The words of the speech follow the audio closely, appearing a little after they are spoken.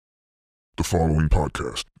The following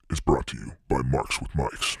podcast is brought to you by Marks with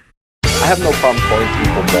Mikes. I have no problem calling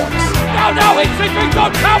people Marks. No, he's thinking, don't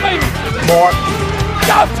tell me! Mark.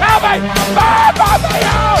 Don't tell me! Mamma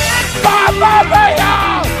mia! Mamma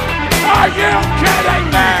mia! Are you kidding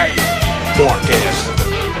me? Marcus.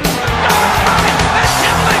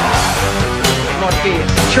 Marcus.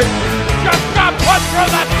 Trick. Just got put through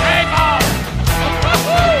the table!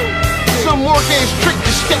 Some Marcus trick to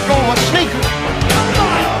step on my sneaker. Oh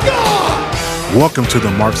my God! Welcome to the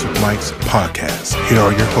Marks with Mikes podcast. Here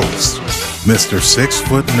are your hosts, Mr.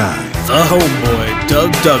 6'9", the homeboy,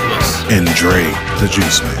 Doug Douglas, and Dre, the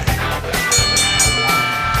Juice Man.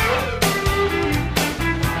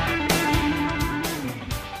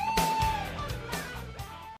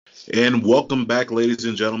 And welcome back, ladies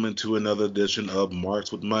and gentlemen, to another edition of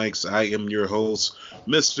Marks with Mikes. I am your host,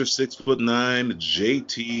 Mr. 6'9",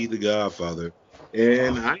 JT, the Godfather.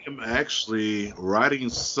 And I am actually riding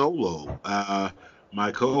solo.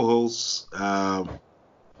 My co-host, homeboy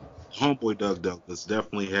Doug Douglas,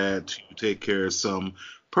 definitely had to take care of some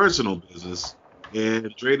personal business.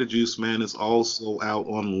 And Dre the Juice Man is also out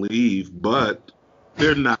on leave, but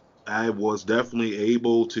they're not. I was definitely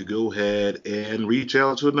able to go ahead and reach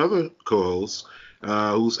out to another co-host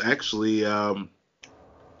who's actually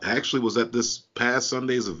was at this past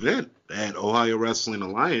Sunday's event at Ohio Wrestling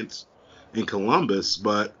Alliance in Columbus,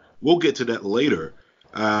 but we'll get to that later.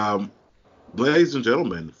 Ladies and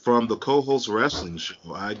gentlemen, from the Co-Host Wrestling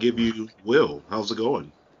Show, I give you Will. How's it going?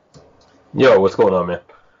 Yo, what's going on, man?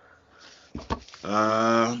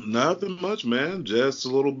 Nothing much, man. Just a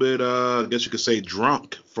little bit, I guess you could say,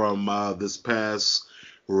 drunk from this past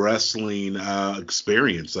wrestling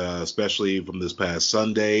experience, especially from this past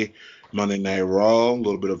Sunday, Monday Night Raw, a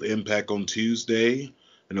little bit of Impact on Tuesday,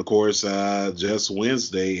 and of course, just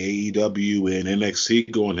Wednesday, AEW and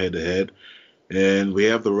NXT going head-to-head. And we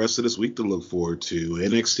have the rest of this week to look forward to.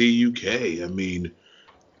 NXT UK, I mean,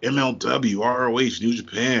 MLW, ROH, New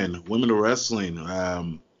Japan, Women of Wrestling,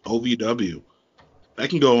 OVW. I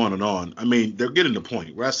can go on and on. I mean, they're getting the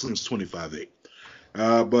point. Wrestling's 25-8.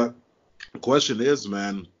 But the question is,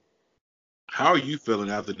 man, how are you feeling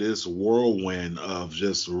after this whirlwind of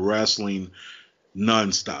just wrestling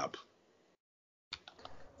nonstop?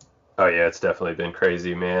 Oh yeah, it's definitely been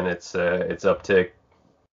crazy, man. It's uptick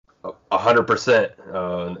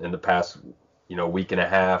 100% in the past, week and a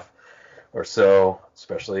half or so,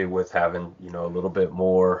 especially with having, a little bit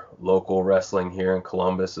more local wrestling here in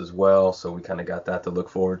Columbus as well. So we kind of got that to look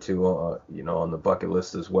forward to, on the bucket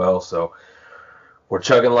list as well. So we're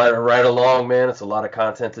chugging right along, man. It's a lot of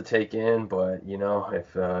content to take in, but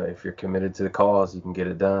if you're committed to the cause, you can get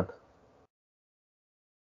it done.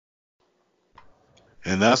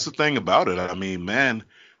 And that's the thing about it. I mean, man,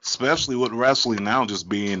 especially with wrestling now just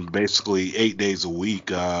being basically 8 days a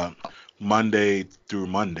week, Monday through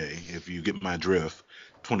Monday, if you get my drift,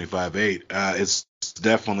 25-8, it's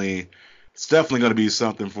definitely going to be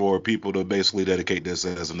something for people to basically dedicate this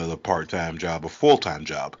as another part-time job, a full-time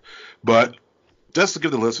job. But just to give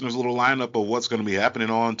the listeners a little lineup of what's going to be happening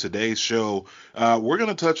on today's show, we're going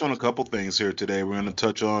to touch on a couple things here today. We're going to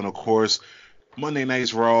touch on, of course, Monday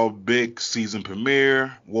Night's Raw big season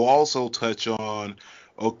premiere. We'll also touch on,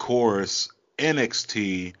 of course,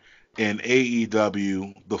 NXT and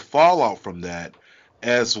AEW, the fallout from that,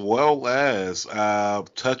 as well as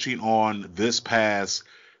touching on this past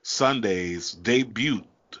Sunday's debut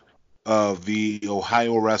of the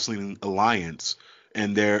Ohio Wrestling Alliance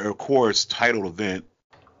and their, of course, title event,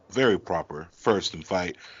 very proper, First and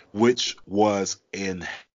Fight, which was an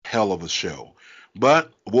hell of a show.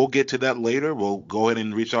 But we'll get to that later. We'll go ahead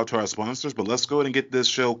and reach out to our sponsors, but let's go ahead and get this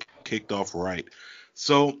show kicked off right.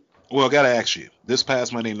 So, I got to ask you, this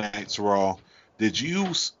past Monday Night's Raw, did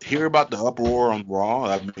you hear about the uproar on Raw?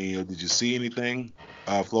 I mean, did you see anything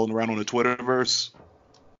floating around on the Twitterverse?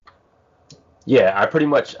 Yeah, I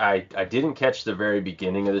didn't catch the very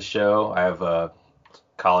beginning of the show. I have a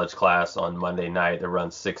college class on Monday night that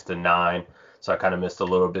runs 6 to 9, so I kind of missed a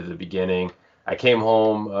little bit of the beginning. I came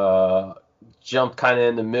home, jumped kind of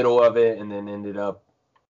in the middle of it, and then ended up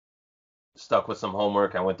stuck with some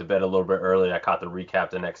homework. I went to bed a little bit early. I caught the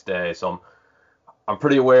recap the next day, so I'm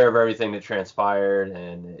pretty aware of everything that transpired,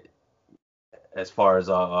 and as far as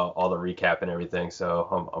all the recap and everything,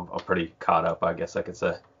 so I'm pretty caught up, I guess I could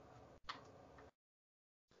say.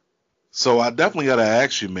 So I definitely got to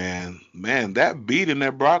ask you, man, that beating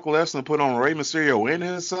that Brock Lesnar put on Rey Mysterio and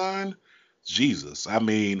his son, Jesus. I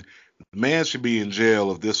mean, the man should be in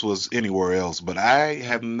jail if this was anywhere else, but I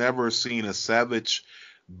have never seen a savage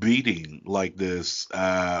beating like this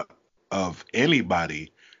of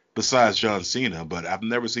anybody besides John Cena, but I've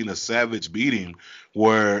never seen a savage beating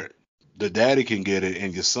where the daddy can get it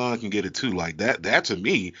and your son can get it too. Like that to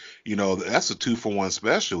me, that's a 2-for-1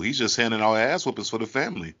 special. He's just handing out ass whoopings for the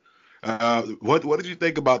family. What did you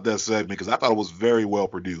think about that segment? Because I thought it was very well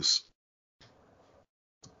produced.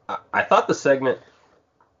 I thought the segment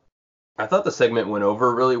went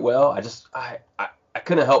over really well. I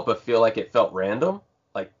couldn't help but feel like it felt random.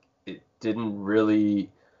 Like it didn't really.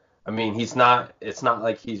 I mean, it's not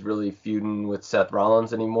like he's really feuding with Seth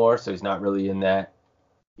Rollins anymore, so he's not really in that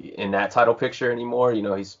title picture anymore.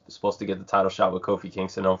 He's supposed to get the title shot with Kofi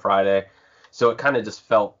Kingston on Friday, so it kind of just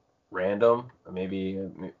felt random.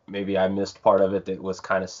 Maybe I missed part of it that was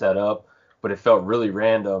kind of set up, but it felt really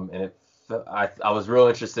random, and I was real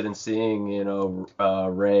interested in seeing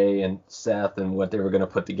Ray and Seth and what they were going to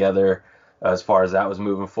put together as far as that was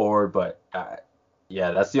moving forward. But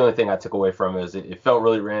yeah, that's the only thing I took away from it. Is it felt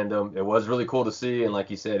really random. It was really cool to see, and like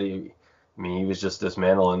you said, he was just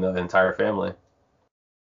dismantling the entire family.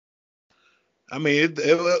 I mean,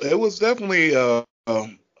 it was definitely out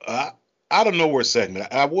of nowhere segment.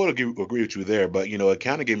 I would agree with you there, but it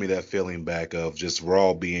kind of gave me that feeling back of just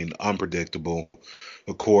Raw being unpredictable.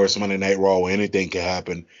 Of course, Monday Night Raw, anything can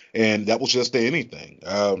happen, and that was just anything.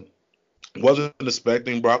 Wasn't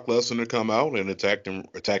expecting Brock Lesnar to come out and attacking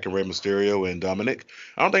Rey Mysterio and Dominic.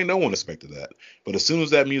 I don't think no one expected that. But as soon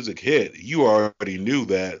as that music hit, you already knew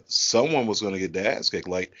that someone was going to get the ass kicked.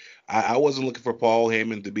 Like, I wasn't looking for Paul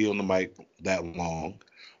Heyman to be on the mic that long,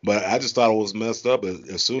 but I just thought it was messed up.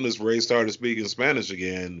 As soon as Ray started speaking Spanish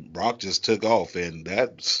again, Brock just took off, and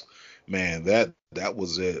that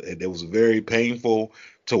was it. It was very painful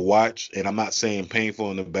to watch, and I'm not saying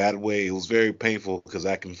painful in a bad way. It was very painful because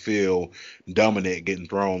I can feel Dominic getting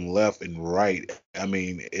thrown left and right. I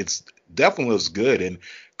mean, it's definitely looks good, and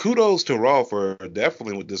kudos to Raw for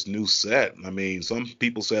definitely with this new set. I mean, some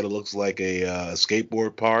people said it looks like a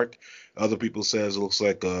skateboard park. Other people says it looks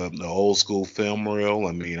like an old school film reel.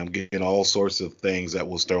 I mean, I'm getting all sorts of things that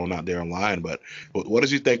was thrown out there online. But what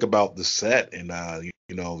did you think about the set and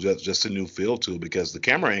just a new feel to it, because the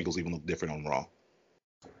camera angles even look different on Raw?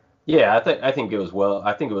 Yeah, I think it was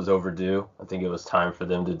I think it was overdue. I think it was time for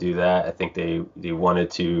them to do that. I think they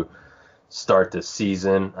wanted to start the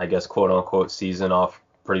season, I guess, quote unquote, season off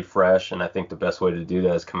pretty fresh. And I think the best way to do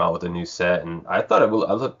that is come out with a new set. And I thought it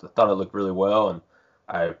looked really well. And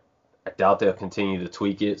I doubt they'll continue to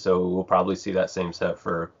tweak it. So we'll probably see that same set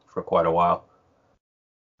for quite a while.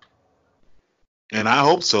 And I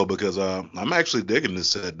hope so, because I'm actually digging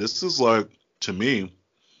this set. This is like, to me,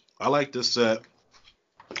 I like this set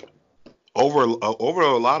over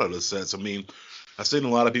a lot of the sets. I mean, I've seen a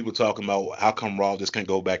lot of people talking about how come Raw just can't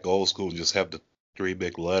go back old school and just have the 3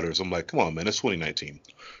 big letters. I'm like, come on, man, it's 2019.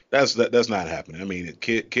 That's not happening. I mean,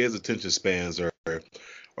 kids' attention spans are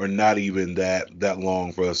not even that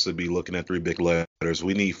long for us to be looking at 3 big letters.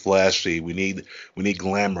 We need flashy, we need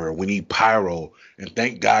glamour, we need pyro, and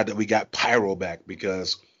thank God that we got pyro back,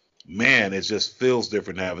 because man, it just feels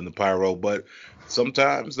different having the pyro. But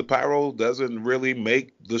sometimes the pyro doesn't really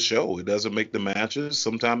make the show. It doesn't make the matches.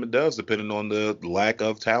 Sometimes it does, depending on the lack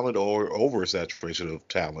of talent or oversaturation of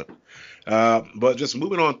talent. But just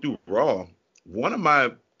moving on through Raw, one of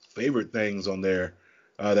my favorite things on there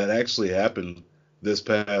that actually happened this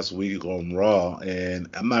past week on Raw, and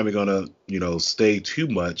I'm not even gonna, stay too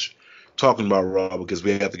much talking about Raw because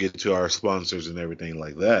we have to get to our sponsors and everything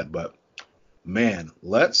like that. But man,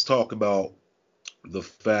 let's talk about the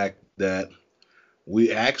fact that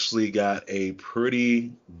we actually got a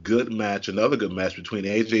pretty good match, another good match between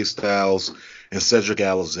AJ Styles and Cedric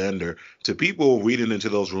Alexander. To people reading into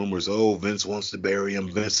those rumors, oh, Vince wants to bury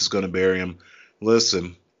him, Vince is going to bury him.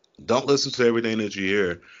 Listen, don't listen to everything that you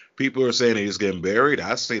hear. People are saying that he's getting buried.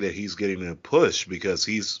 I say that he's getting a push because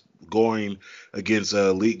he's going against an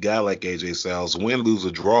elite guy like AJ Styles. Win, lose,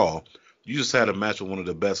 or draw, you just had a match with one of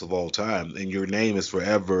the best of all time, and your name is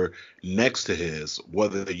forever next to his,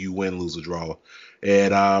 whether you win, lose, or draw.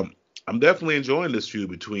 And I'm definitely enjoying this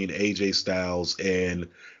feud between AJ Styles and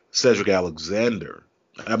Cedric Alexander.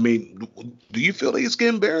 I mean, do you feel that he's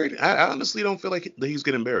getting buried? I honestly don't feel like that he's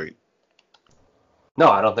getting buried. No,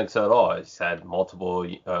 I don't think so at all. He's had multiple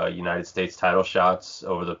United States title shots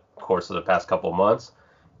over the course of the past couple of months,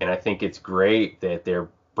 and I think it's great that they're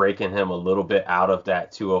breaking him a little bit out of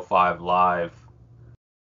that 205 Live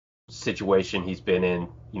situation he's been in,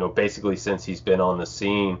 basically since he's been on the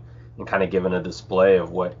scene, and kind of giving a display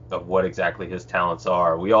of what exactly his talents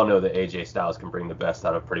are. We all know that AJ Styles can bring the best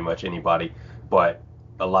out of pretty much anybody, but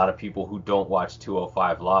a lot of people who don't watch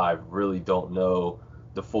 205 Live really don't know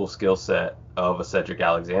the full skill set of a Cedric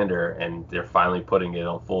Alexander, and they're finally putting it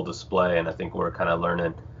on full display, and I think we're kind of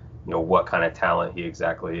learning, what kind of talent he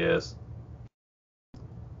exactly is.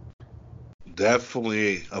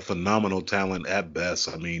 definitely a phenomenal talent at best.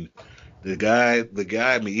 I mean, the guy.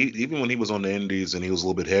 I mean, even when he was on the Indies and he was a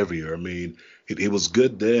little bit heavier, I mean, he was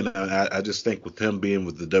good then. I just think with him being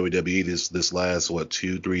with the WWE this last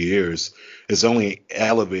 2-3 years, it's only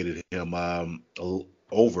elevated him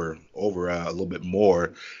over a little bit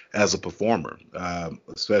more as a performer,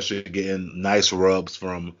 especially getting nice rubs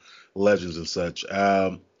from legends and such.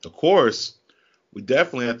 Of course, we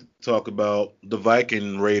definitely have to talk about the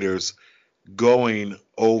Viking Raiders going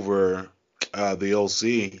over the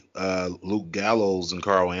OC, Luke Gallows and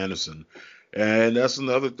Carl Anderson. And that's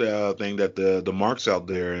another thing that the marks out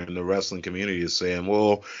there in the wrestling community is saying,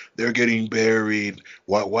 well, they're getting buried.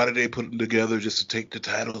 Why did they put them together just to take the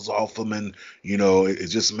titles off them? And, it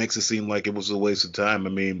just makes it seem like it was a waste of time. I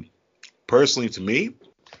mean, personally, to me,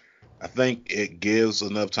 I think it gives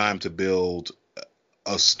enough time to build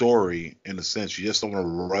a story in a sense. You just don't want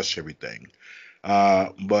to rush everything.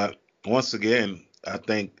 But once again, I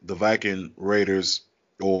think the Viking Raiders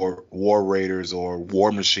or War Raiders or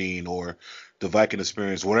War Machine or the Viking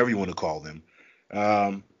Experience, whatever you want to call them,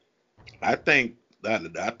 I think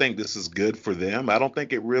this is good for them. I don't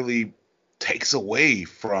think it really takes away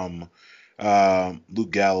from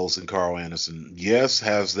Luke Gallows and Carl Anderson. Yes,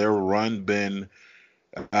 has their run been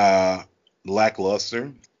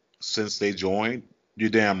lackluster since they joined?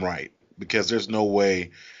 You're damn right, because there's no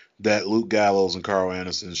way that Luke Gallows and Carl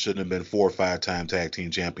Anderson shouldn't have been 4 or 5-time tag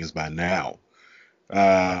team champions by now.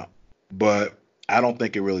 But I don't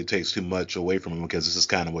think it really takes too much away from them, because this is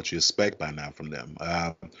kind of what you expect by now from them.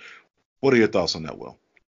 What are your thoughts on that, Will?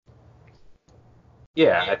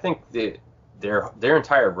 Yeah, I think their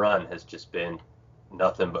entire run has just been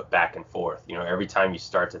nothing but back and forth. Every time you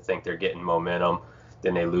start to think they're getting momentum,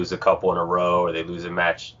 then they lose a couple in a row, or they lose a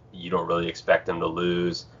match you don't really expect them to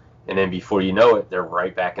lose. And then before you know it, they're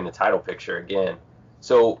right back in the title picture again.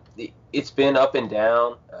 So it's been up and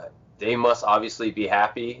down. They must obviously be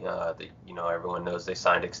happy. Everyone knows they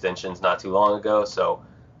signed extensions not too long ago. So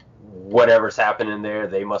whatever's happening there,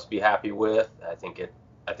 they must be happy with. I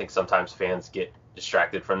think sometimes fans get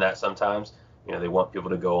distracted from that sometimes. They want people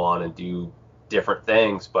to go on and do different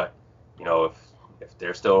things, but if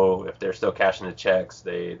they're still cashing the checks,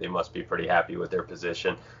 they must be pretty happy with their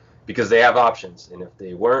position, because they have options, and if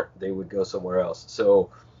they weren't, they would go somewhere else.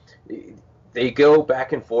 So they go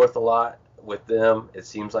back and forth a lot with them. It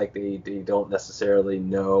seems like they don't necessarily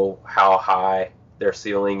know how high their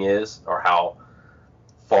ceiling is, or how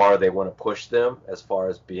far they want to push them as far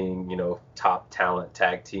as being, top talent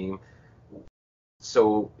tag team.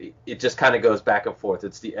 So it just kind of goes back and forth.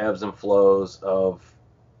 It's the ebbs and flows of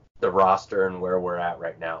the roster and where we're at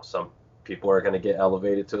right now. Some people are going to get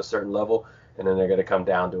elevated to a certain level, and then they're going to come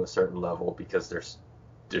down to a certain level, because there's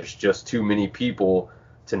just too many people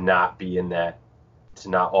to not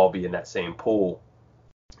all be in that same pool.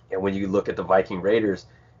 And when you look at the Viking Raiders,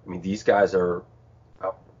 I mean, these guys are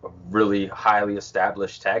a really highly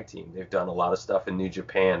established tag team. They've done a lot of stuff in New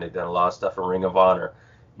Japan. They've done a lot of stuff in Ring of Honor.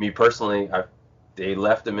 Me personally, they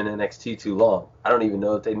left them in NXT too long. I don't even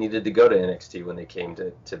know that they needed to go to NXT when they came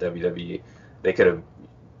to WWE. They could have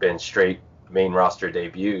been straight main roster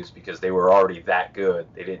debuts, because they were already that good.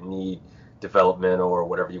 They didn't need development or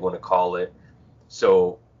whatever you want to call it.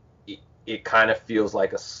 So it kind of feels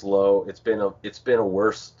like it's been a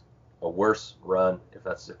worse run, if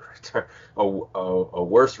that's the correct term, a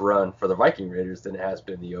worse run for the Viking Raiders than it has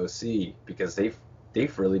been the OC, because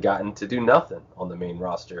they've really gotten to do nothing on the main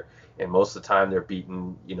roster. And most of the time they're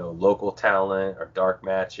beating, local talent or dark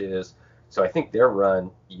matches. So I think their run,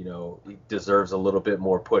 deserves a little bit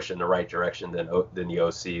more push in the right direction than the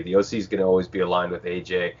OC. The OC is going to always be aligned with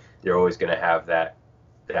AJ. They're always going to have that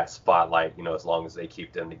spotlight, as long as they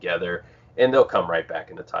keep them together. And they'll come right back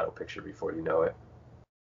in the title picture before you know it.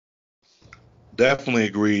 Definitely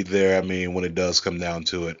agreed there. I mean, when it does come down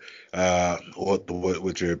to it,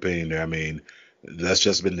 what's your opinion there? I mean, that's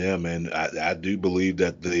just been them, and I do believe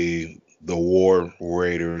that the War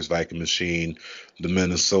Raiders, Viking Machine, the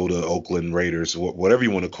Minnesota Oakland Raiders, whatever you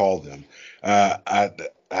want to call them,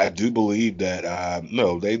 I do believe that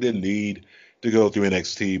no, they didn't need to go through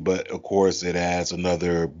NXT, but of course it adds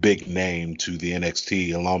another big name to the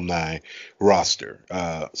NXT alumni roster,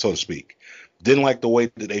 so to speak. Didn't like the way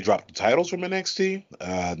that they dropped the titles from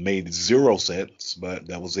NXT. Made zero sense, but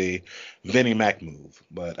that was a Vinnie Mac move.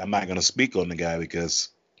 But I'm not going to speak on the guy because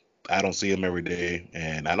I don't see him every day,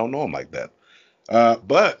 and I don't know him like that.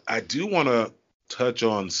 But I do want to touch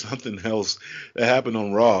on something else that happened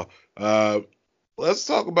on Raw. Let's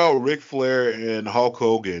talk about Ric Flair and Hulk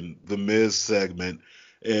Hogan, the Miz segment.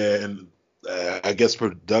 And I guess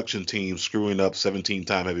production team screwing up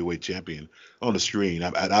 17-time heavyweight champion on the screen.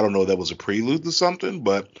 I don't know if that was a prelude to something,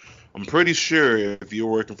 but I'm pretty sure if you're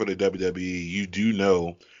working for the WWE, you do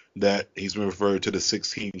know that he's been referred to the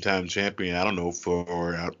 16-time champion, I don't know, for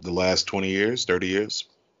the last 20 years, 30 years,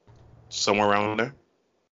 somewhere around there.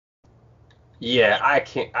 Yeah, I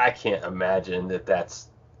can't imagine that's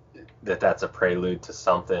a prelude to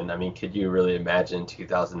something. I mean, could you really imagine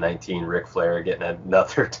 2019 Ric Flair getting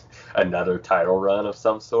another title run of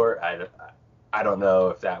some sort? I don't know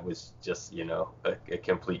if that was just, a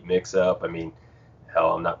complete mix-up. I mean,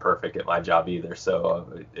 hell, I'm not perfect at my job either,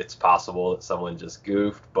 so it's possible that someone just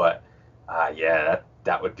goofed. But yeah,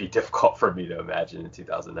 that would be difficult for me to imagine in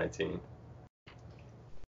 2019.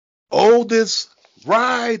 Oldest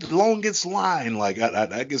ride, longest line. Like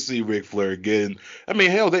I can see Ric Flair again. I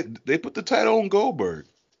mean, hell, they put the title on Goldberg,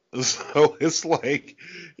 so it's like,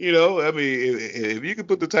 I mean, if you can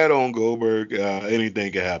put the title on Goldberg,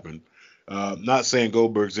 anything can happen. Not saying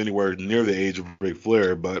Goldberg's anywhere near the age of Ric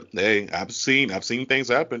Flair, but hey, I've seen things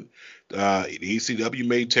happen. ECW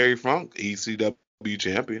made Terry Funk ECW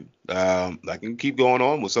champion. I can keep going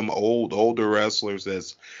on with some older wrestlers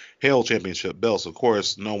that's held championship belts. Of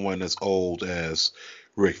course, no one as old as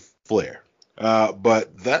Ric Flair.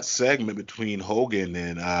 But that segment between Hogan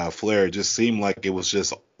and Flair just seemed like it was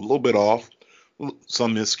just a little bit off.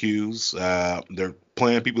 Some miscues. They're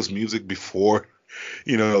playing people's music before,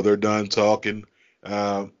 they're done talking.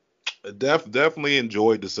 Definitely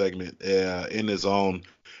enjoyed the segment in his own.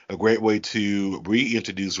 A great way to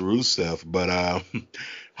reintroduce Rusev, but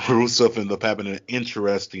Rusev ended up having an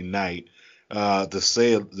interesting night, to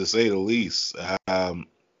say the least.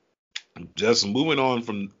 Just moving on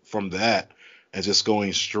from that and just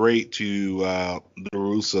going straight to the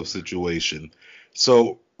Rusev situation.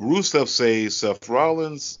 So Rusev says Seth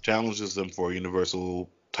Rollins challenges him for a Universal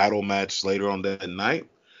title match later on that night,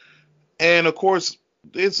 and of course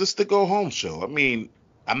it's just the go home show. I mean,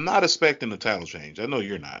 I'm not expecting a title change. I know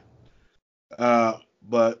you're not.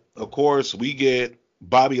 But of course we get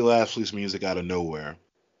Bobby Lashley's music out of nowhere.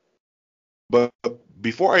 But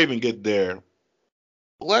before I even get there,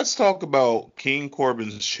 let's talk about King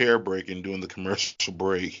Corbin's chair breaking during the commercial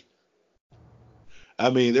break. I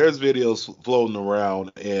mean, there's videos floating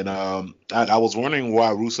around, and I was wondering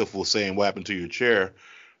why Rusev was saying what happened to your chair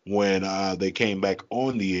when they came back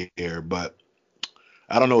on the air, but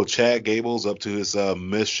I don't know, Chad Gable's up to his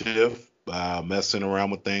mischief, messing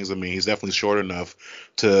around with things. I mean, he's definitely short enough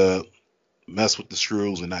to mess with the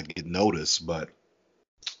screws and not get noticed, but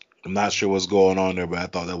I'm not sure what's going on there, but I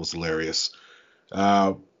thought that was hilarious.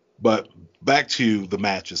 But back to the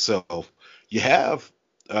match itself. You have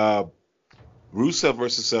Rusev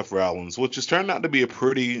versus Seth Rollins, which has turned out to be a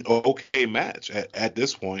pretty okay match at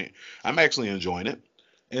this point. I'm actually enjoying it.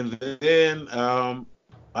 And then out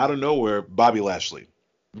of nowhere, Bobby Lashley.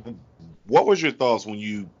 What was your thoughts when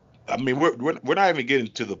you? I mean, we're not even getting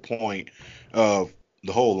to the point of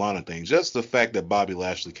the whole line of things. Just the fact that Bobby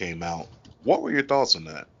Lashley came out. What were your thoughts on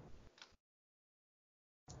that?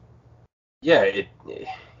 Yeah,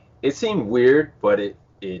 it seemed weird, but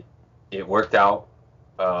it worked out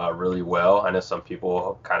really well. I know some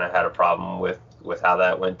people kind of had a problem with how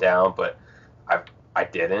that went down, but I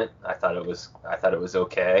didn't. I thought it was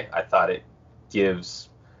okay. I thought it gives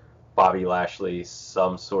Bobby Lashley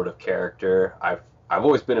some sort of character. I've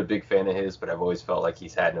always been a big fan of his, but I've always felt like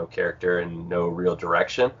he's had no character and no real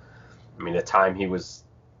direction. I mean, the time he was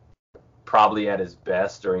probably at his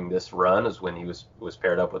best during this run is when he was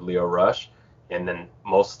paired up with Lio Rush, and then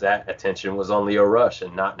most of that attention was on Lio Rush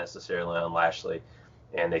and not necessarily on Lashley.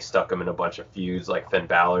 And they stuck him in a bunch of feuds like Finn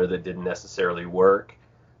Balor that didn't necessarily work.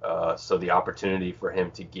 So the opportunity for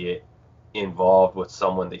him to get involved with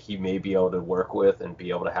someone that he may be able to work with and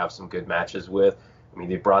be able to have some good matches with. I mean,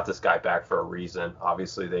 they brought this guy back for a reason.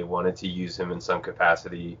 Obviously, they wanted to use him in some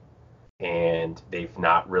capacity, and they've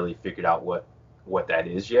not really figured out what that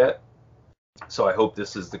is yet. So I hope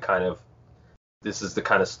this is the kind of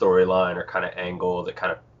storyline or kind of angle that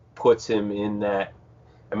kind of puts him in that.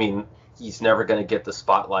 I mean, he's never going to get the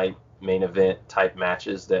spotlight main event type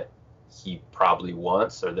matches that he probably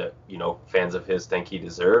wants or that, fans of his think he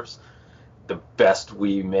deserves. The best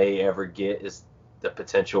we may ever get is the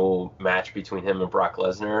potential match between him and Brock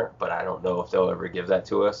Lesnar, but I don't know if they'll ever give that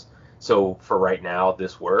to us. So for right now,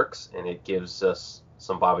 this works, and it gives us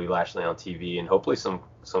some Bobby Lashley on TV and hopefully some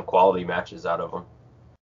quality matches out of him.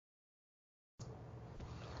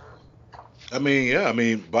 I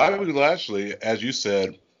mean, Bobby Lashley, as you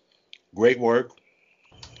said, great work.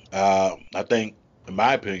 I think, in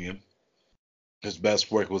my opinion, his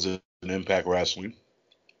best work was in Impact Wrestling.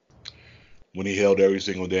 when he held every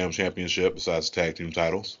single damn championship besides tag team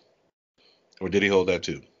titles? Or did he hold that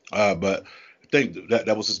too? But I think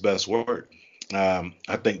that was his best work.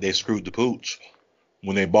 I think they screwed the pooch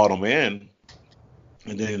when they bought him in,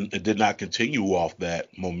 and then it did not continue off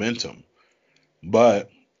that momentum. But,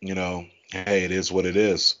 you know, hey, it is what it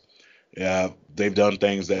is. They've done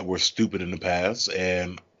things that were stupid in the past,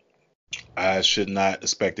 and I should not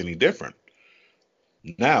expect any different.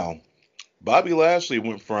 Now, Bobby Lashley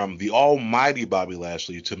went from the almighty Bobby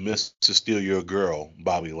Lashley to Mr. Steal Your Girl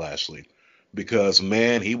Bobby Lashley. Because,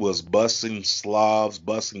 man, he was busting Slavs,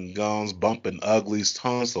 busting guns, bumping uglies,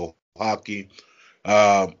 tons of hockey.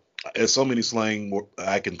 There's so many slang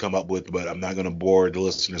I can come up with, but I'm not going to bore the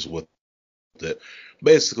listeners with it.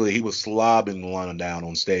 Basically, he was slobbing Lana down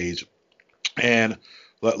on stage. And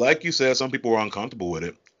like you said, some people were uncomfortable with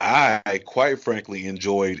it. I, quite frankly,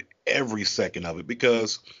 enjoyed every second of it,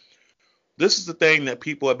 because this is the thing that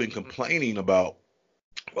people have been complaining about.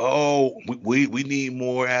 Oh, we need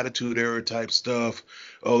more Attitude Era type stuff.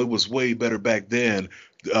 Oh, it was way better back then.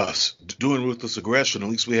 Doing Ruthless Aggression, at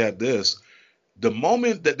least we had this. The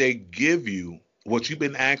moment that they give you what you've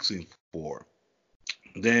been asking for,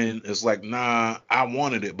 then it's like, nah, I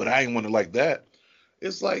wanted it, but I ain't want it like that.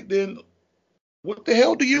 It's like, then what the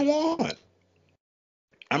hell do you want?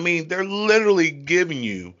 I mean, they're literally giving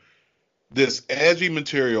you this edgy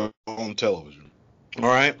material on television. All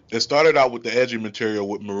right? It started out with the edgy material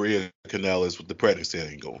with Maria Kanellis with the pregnancy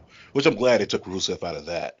angle, which I'm glad they took Rusev out of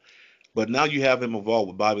that. But now you have him involved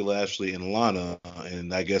with Bobby Lashley and Lana,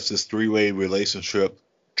 and I guess this three-way relationship,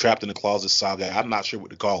 trapped in the closet saga. I'm not sure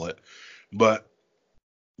what to call it. But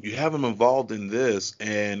you have him involved in this,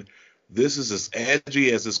 and this is as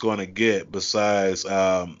edgy as it's going to get, besides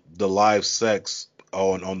the live sex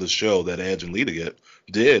on the show that Edge and Lita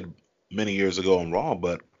did many years ago on Raw.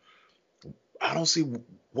 But I don't see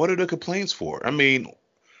what are the complaints for. I mean,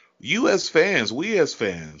 you as fans, we as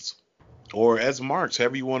fans, or as marks,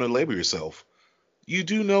 however you want to label yourself, you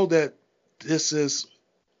do know that this is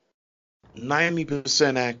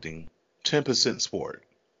 90% acting, 10% sport.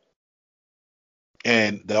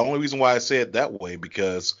 And the only reason why I say it that way,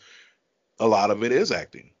 because a lot of it is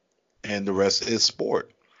acting and the rest is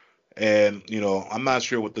sport. And, you know, I'm not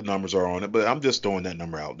sure what the numbers are on it, but I'm just throwing that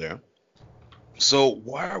number out there. So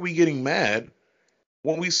why are we getting mad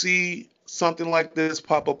when we see something like this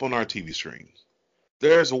pop up on our TV screens?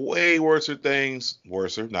 There's way worser things,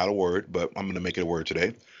 not a word, but I'm going to make it a word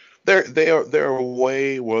today. There are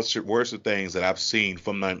way worse things that I've seen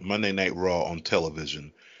from Monday Night Raw on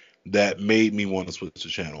television that made me want to switch the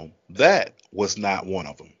channel. That was not one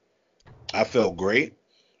of them. I felt great.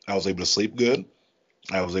 I was able to sleep good.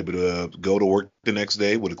 I was able to go to work the next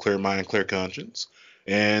day with a clear mind, clear conscience.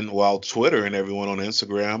 And while Twitter and everyone on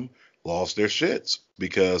Instagram lost their shits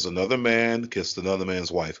because another man kissed another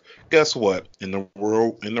man's wife. Guess what? In the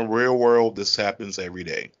real world, this happens every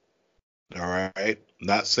day. All right?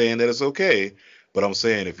 Not saying that it's okay, but I'm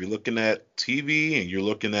saying if you're looking at TV and you're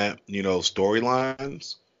looking at, you know,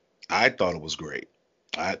 storylines, I thought it was great.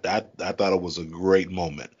 I thought it was a great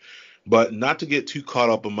moment. But not to get too caught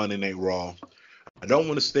up in Monday Night Raw, I don't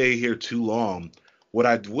want to stay here too long. What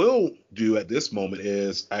I will do at this moment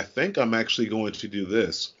is I think I'm actually going to do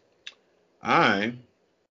this. I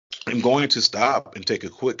am going to stop and take a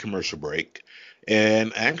quick commercial break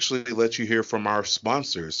and actually let you hear from our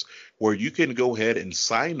sponsors, where you can go ahead and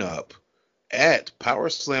sign up at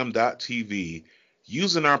powerslam.tv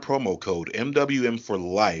using our promo code MWM for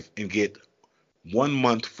life and get 1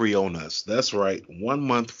 month free on us. That's right, 1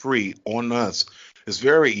 month free on us. It's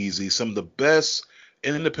very easy. Some of the best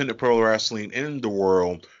independent pro wrestling in the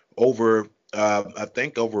world, over I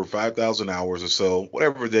think over 5,000 hours or so,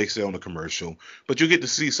 whatever they say on the commercial. But you get to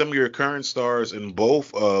see some of your current stars in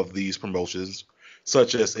both of these promotions,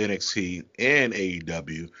 such as NXT and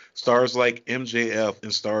AEW. Stars like MJF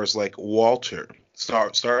and stars like Walter.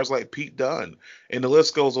 Stars like Pete Dunne. And the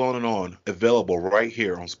list goes on and on. Available right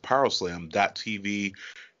here on powerslam.tv.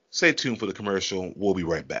 Stay tuned for the commercial. We'll be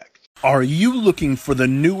right back. Are you looking for the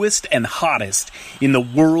newest and hottest in the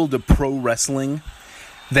world of pro wrestling?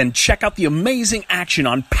 Then check out the amazing action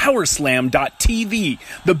on powerslam.tv,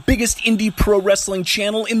 the biggest indie pro wrestling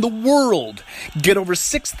channel in the world. Get over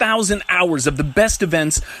 6,000 hours of the best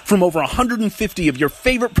events from over 150 of your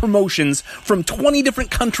favorite promotions from 20 different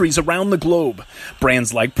countries around the globe.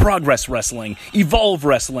 Brands like Progress Wrestling, Evolve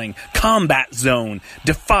Wrestling, Combat Zone,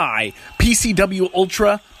 Defy, PCW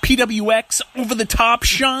Ultra, PWX, Over the Top,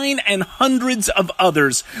 Shine, and hundreds of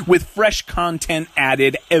others with fresh content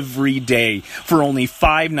added every day for only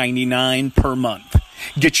 $5.99 per month.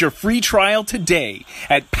 Get your free trial today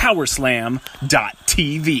at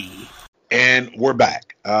powerslam.tv. And we're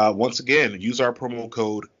back. Once again, use our promo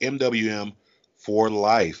code MWM for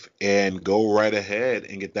life and go right ahead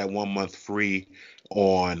and get that 1 month free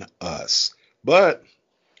on us. But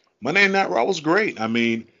Monday Night Raw was great. I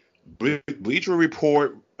mean, Bleacher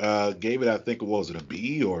Report gave it, I think, what was it, a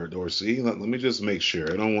B or C? Let me just make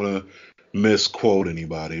sure. I don't want to misquote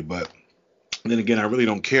anybody, but then again, I really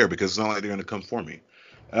don't care because it's not like they're going to come for me.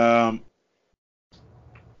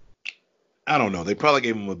 I don't know. They probably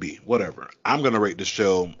gave him a B. Whatever. I'm going to rate the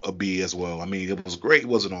show a B as well. I mean, it was great. It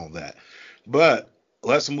wasn't all that. But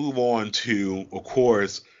let's move on to, of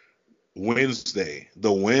course, Wednesday.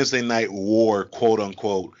 The Wednesday Night War, quote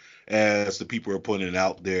unquote, as the people are putting it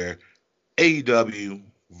out there. AEW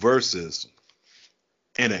versus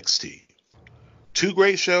NXT. Two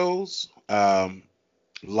great shows.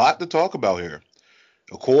 Lot to talk about here.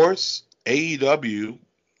 Of course, AEW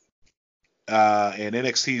and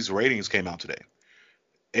NXT's ratings came out today.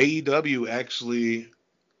 AEW actually,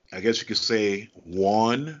 I guess you could say,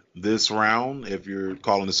 won this round if you're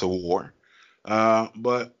calling this a war.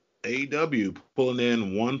 But AEW pulling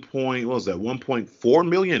in 1.4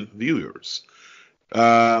 million viewers.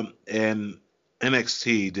 And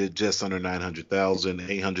NXT did just under 900,000,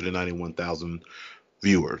 891,000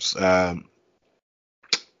 viewers.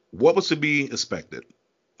 What was to be expected?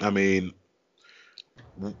 I mean,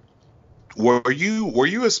 were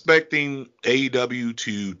you expecting AEW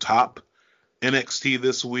to top NXT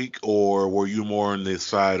this week, or were you more on the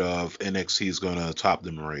side of NXT is going to top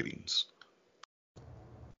them in ratings?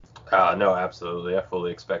 No, absolutely. I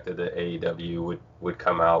fully expected that AEW would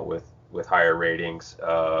come out with higher ratings.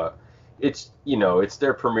 It's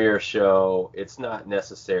their premiere show. It's not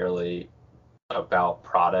necessarily about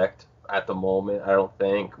product at the moment, I don't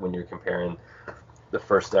think, when you're comparing the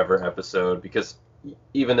first ever episode, because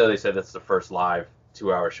even though they said that's the first live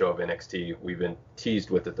 2-hour show of NXT, we've been teased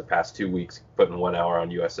with it the past 2 weeks, putting 1 hour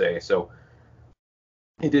on USA. So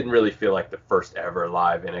it didn't really feel like the first ever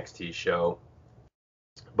live NXT show.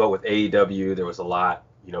 But with AEW, there was a lot,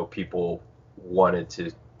 people wanted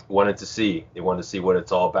to see. They wanted to see what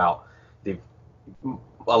it's all about.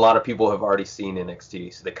 A lot of people have already seen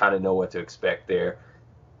NXT, so they kind of know what to expect there.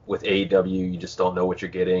 With AEW, you just don't know what you're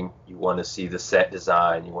getting. You want to see the set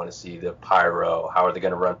design. You want to see the pyro. How are they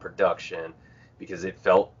going to run production? Because it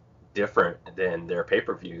felt different than their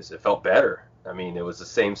pay-per-views. It felt better. I mean, it was the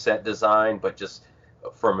same set design, but just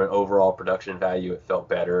from an overall production value, it felt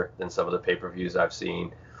better than some of the pay-per-views I've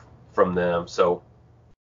seen from them. So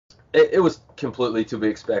it was completely to be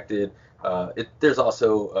expected. There's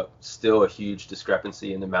also still a huge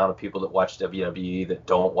discrepancy in the amount of people that watch WWE that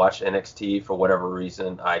don't watch NXT for whatever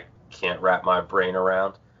reason. I can't wrap my brain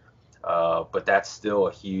around. But that's still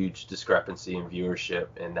a huge discrepancy in viewership,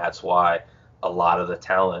 and that's why a lot of the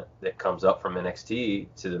talent that comes up from NXT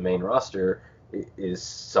to the main roster is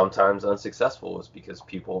sometimes unsuccessful, is because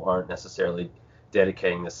people aren't necessarily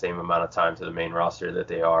dedicating the same amount of time to the main roster that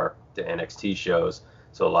they are to NXT shows.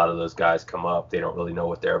 So a lot of those guys come up, they don't really know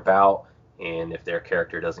what they're about, and if their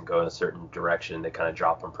character doesn't go in a certain direction, they kind of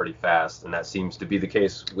drop them pretty fast. And that seems to be the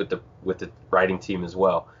case with the writing team as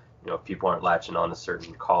well. If people aren't latching on to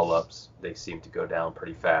certain call-ups, they seem to go down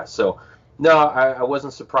pretty fast. So no, I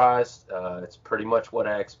wasn't surprised. It's pretty much what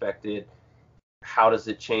I expected. How does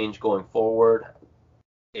it change going forward?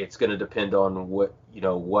 It's going to depend on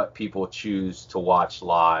what people choose to watch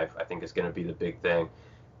live. I think is going to be the big thing.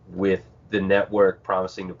 With the network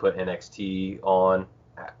promising to put NXT on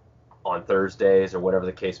Thursdays or whatever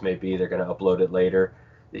the case may be, they're going to upload it later.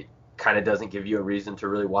 It kind of doesn't give you a reason to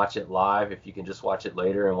really watch it live if you can just watch it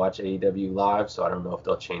later and watch AEW live. So I don't know if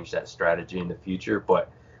they'll change that strategy in the future, but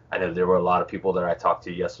I know there were a lot of people that I talked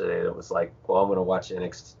to yesterday that was like, well, I'm going to watch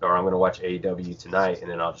NXT, or I'm going to watch AEW tonight, and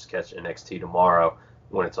then I'll just catch NXT tomorrow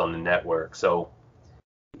when it's on the network. So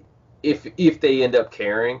if they end up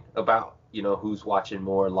caring about, who's watching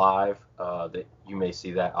more live, that you may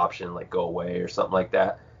see that option like go away or something like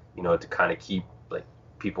that, to kind of keep like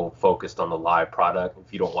people focused on the live product.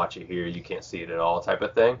 If you don't watch it here, you can't see it at all type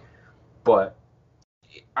of thing. But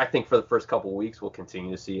I think for the first couple of weeks, we'll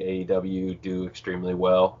continue to see AEW do extremely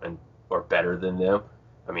well or better than them.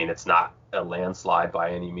 I mean, it's not a landslide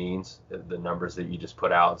by any means. The numbers that you just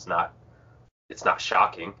put out, it's not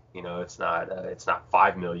shocking. It's not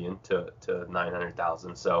 5 million to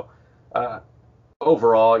 900,000. So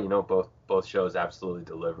overall, both shows absolutely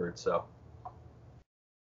delivered. So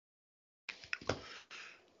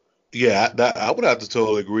yeah, I would have to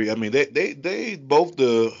totally agree. I mean, they both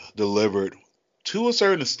delivered to a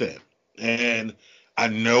certain extent, and I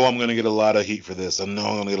know I'm going to get a lot of heat for this. I know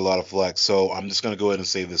I'm going to get a lot of flack, so I'm just going to go ahead and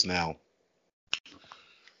say this now.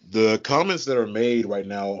 The comments that are made right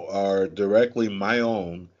now are directly my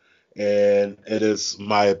own, and it is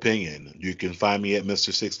my opinion. You can find me at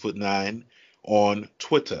Mr. 6'9" on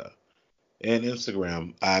Twitter and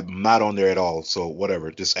Instagram. I'm not on there at all, so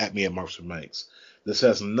whatever. Just at me at Marks with Mikes. This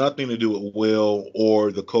has nothing to do with Will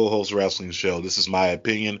or the co-host wrestling show. This is my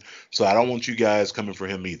opinion, so I don't want you guys coming for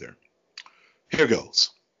him either. Here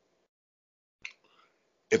goes.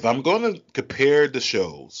 If I'm going to compare the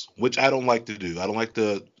shows, which I don't like to do, I don't like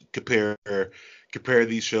to compare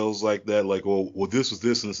these shows like that, like, well, this was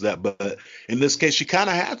this and this that. But in this case, you kind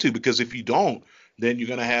of have to, because if you don't, then you're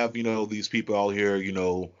going to have, these people out here,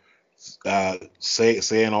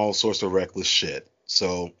 saying all sorts of reckless shit.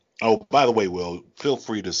 So, oh, by the way, Will, feel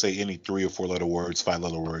free to say any 3 or 4 letter words, 5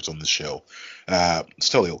 letter words on the show. It's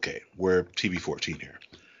totally okay. We're TV-14 here.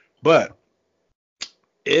 But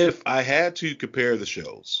if I had to compare the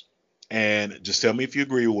shows, and just tell me if you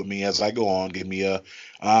agree with me as I go on, give me a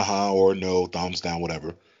or no, thumbs down,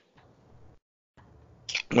 whatever.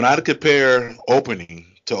 When I had to compare opening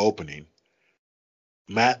to opening,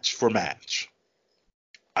 match for match,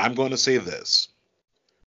 I'm going to say this.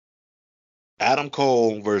 Adam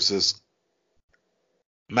Cole versus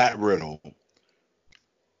Matt Riddle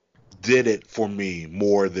did it for me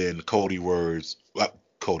more than Cody Rhodes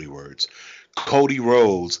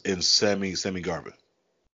and Sammy Guevara.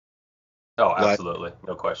 Oh, absolutely.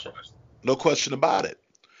 No question. No question about it.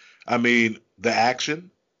 I mean, the action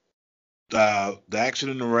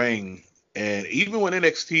in the ring, and even when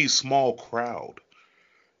NXT's small crowd,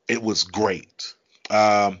 it was great.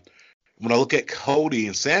 When I look at Cody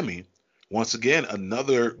and Sammy, once again,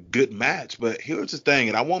 another good match. But here's the thing,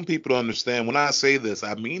 and I want people to understand when I say this,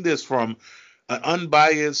 I mean this from an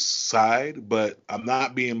unbiased side, but I'm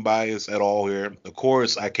not being biased at all here. Of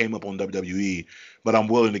course, I came up on WWE, but I'm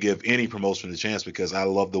willing to give any promotion a chance because I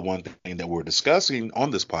love the one thing that we're discussing on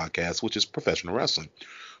this podcast, which is professional wrestling.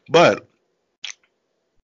 But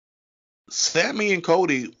Sammy and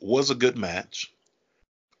Cody was a good match.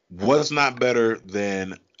 Was not better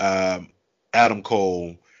than Adam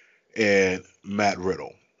Cole and Matt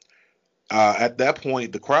Riddle. At that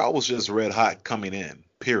point, the crowd was just red hot coming in,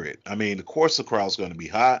 period. I mean, of course the crowd's going to be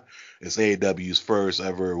hot. It's AEW's first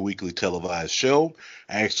ever weekly televised show.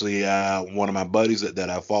 Actually, one of my buddies that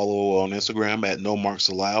I follow on Instagram at No Marks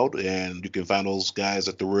Allowed, and you can find those guys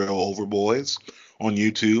at The Real Overboys on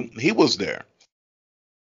YouTube, he was there.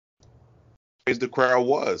 The crowd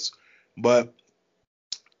was. But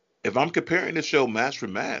if I'm comparing the show match for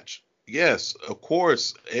match, yes, of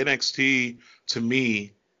course, NXT, to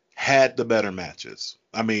me, had the better matches.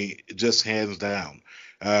 I mean, just hands down.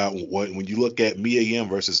 When you look at Mia Yim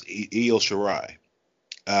versus Io Shirai,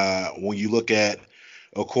 when you look at,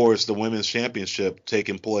 of course, the Women's Championship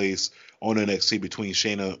taking place on NXT between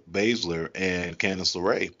Shayna Baszler and Candice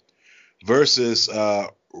LeRae versus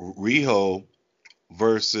Riho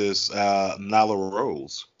versus Nyla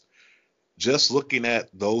Rose. Just looking at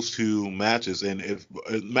those two matches, and if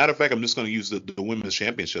matter of fact, I'm just going to use the Women's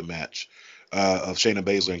Championship match of Shayna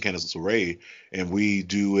Baszler and Candice LeRae, and we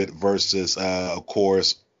do it versus, of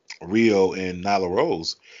course, Riho and Nyla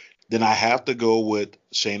Rose, then I have to go with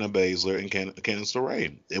Shayna Baszler and Candice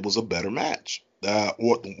LeRae. It was a better match.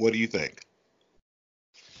 What do you think?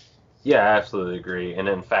 Yeah, I absolutely agree. And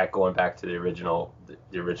in fact, going back to the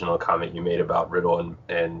original comment you made about Riddle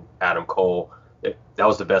and Adam Cole, that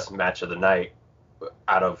was the best match of the night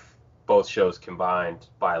out of both shows combined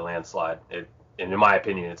by a landslide. And in my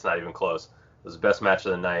opinion, it's not even close. It was the best match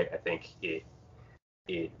of the night. I think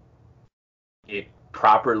it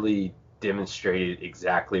properly demonstrated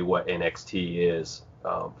exactly what NXT is,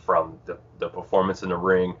 from the performance in the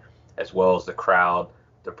ring, as well as the crowd,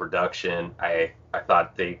 the production. I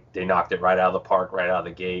thought they knocked it right out of the park, right out of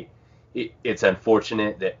the gate. It's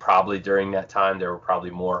unfortunate that probably during that time there were probably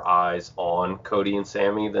more eyes on Cody and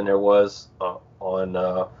Sammy than there was on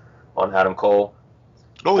Adam Cole.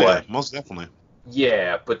 Oh, but, yeah, most definitely.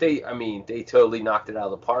 Yeah, but they totally knocked it out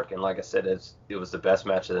of the park, and like I said, it was the best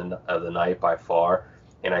match of the night by far.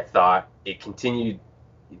 And I thought it continued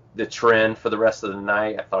the trend for the rest of the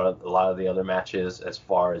night. I thought a lot of the other matches, as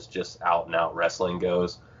far as just out and out wrestling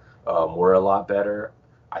goes, were a lot better.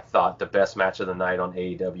 I thought the best match of the night on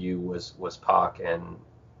AEW was Pac and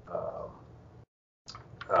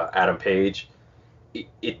Adam Page.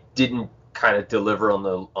 It didn't kind of deliver on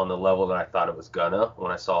the level that I thought it was gonna.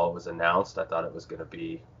 When I saw it was announced, I thought it was gonna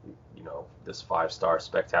be, this 5-star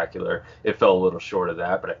spectacular. It fell a little short of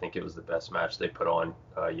that, but I think it was the best match they put on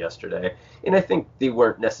yesterday. And I think they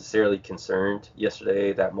weren't necessarily concerned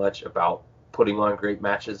yesterday that much about putting on great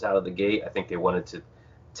matches out of the gate. I think they wanted to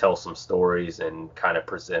tell some stories and kind of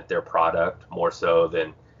present their product more so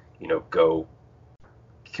than, go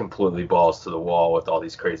completely balls to the wall with all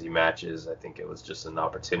these crazy matches. I think it was just an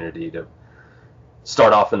opportunity to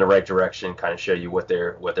start off in the right direction, kind of show you what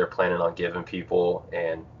they're planning on giving people.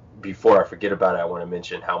 And before I forget about it, I want to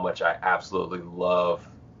mention how much I absolutely love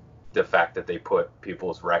the fact that they put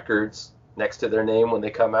people's records next to their name when they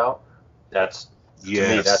come out. To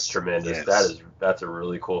me, that's tremendous. Yes. That's a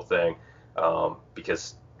really cool thing,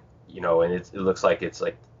 because and it looks like it's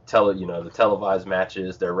like the televised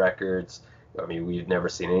matches, their records. I mean, we've never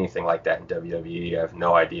seen anything like that in WWE. I have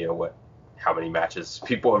no idea how many matches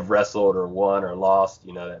people have wrestled or won or lost.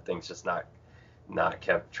 That thing's just not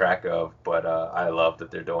kept track of. But I love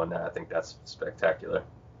that they're doing that. I think that's spectacular.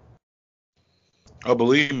 Oh,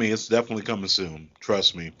 believe me, it's definitely coming soon.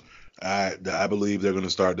 Trust me. I believe they're going to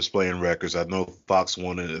start displaying records. I know Fox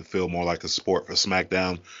wanted it to feel more like a sport for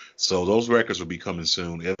SmackDown, so those records will be coming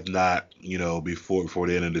soon. If not, before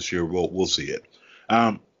the end of this year, we'll see it.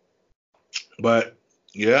 But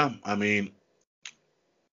yeah, I mean,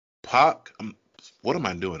 Pac. What am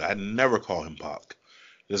I doing? I never call him Pac.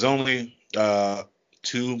 There's only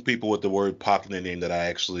 2 people with the word Pac in their name that I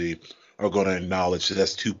actually are going to acknowledge.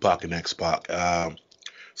 That's Tupac and X-Pac.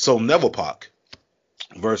 So Neville Pac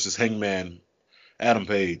versus Hangman Adam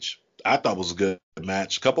Page, I thought was a good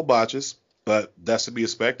match. A couple botches, but that's to be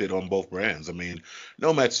expected on both brands. I mean,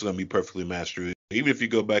 no match is going to be perfectly matched through. Even if you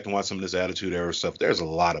go back and watch some of this Attitude Era stuff, there's a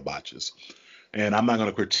lot of botches. And I'm not going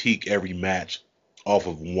to critique every match off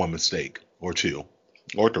of one mistake or 2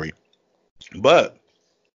 or 3. But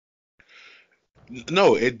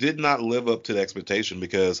no, it did not live up to the expectation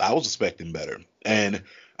because I was expecting better. And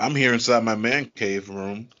I'm here inside my man cave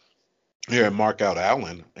room here at Markout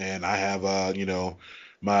Allen, and I have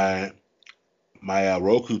my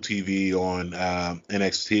Roku TV on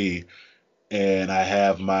NXT, and I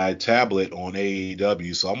have my tablet on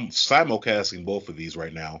AEW, so I'm simulcasting both of these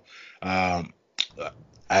right now. I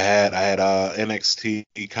had NXT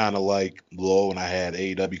kind of like low, and I had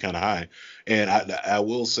AEW kind of high, and I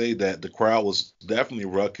will say that the crowd was definitely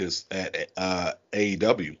ruckus at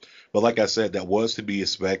AEW. But like I said, that was to be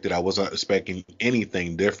expected. I wasn't expecting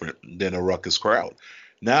anything different than a ruckus crowd.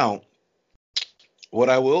 Now, what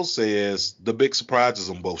I will say is the big surprises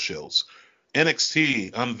on both shows.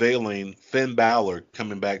 NXT unveiling Finn Balor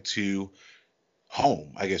coming back to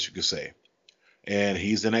home, I guess you could say. And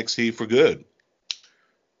he's NXT for good.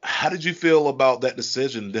 How did you feel about that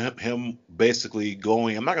decision, him basically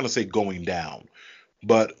going, I'm not going to say going down,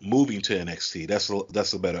 but moving to NXT?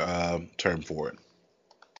 That's a better term for it.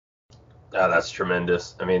 Oh, that's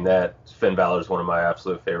tremendous. I mean, that Finn Balor is one of my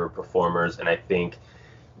absolute favorite performers, and I think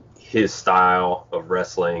his style of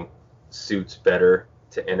wrestling suits better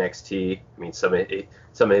to NXT. I mean, some of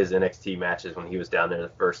his NXT matches when he was down there the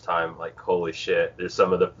first time, like holy shit. There's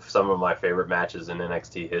some of my favorite matches in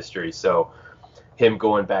NXT history. So him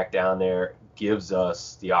going back down there gives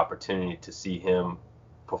us the opportunity to see him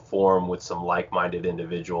perform with some like-minded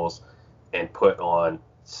individuals and put on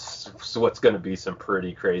what's going to be some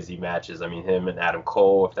pretty crazy matches. I mean, him and Adam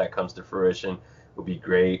Cole, if that comes to fruition, would be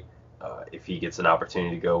great. If he gets an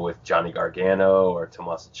opportunity to go with Johnny Gargano or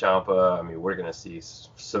Tommaso Ciampa, I mean, we're going to see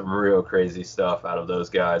some real crazy stuff out of those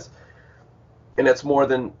guys. And that's more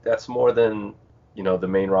than the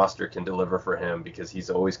main roster can deliver for him, because he's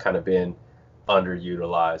always kind of been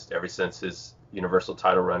underutilized ever since his Universal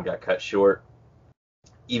title run got cut short.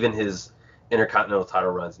 Even his Intercontinental title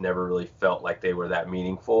runs never really felt like they were that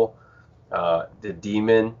meaningful. The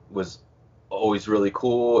Demon was always really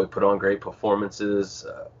cool. It put on great performances.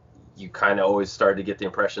 You kind of always started to get the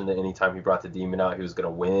impression that anytime he brought the Demon out, he was going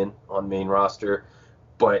to win on main roster.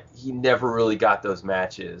 But he never really got those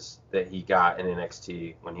matches that he got in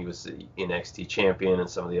NXT when he was the NXT champion, and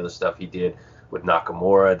some of the other stuff he did with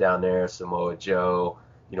Nakamura down there, Samoa Joe.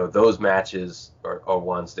 Those matches are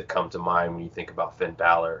ones that come to mind when you think about Finn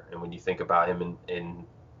Balor, and when you think about him in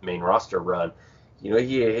main roster run.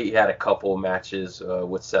 He had a couple matches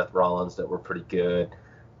with Seth Rollins that were pretty good,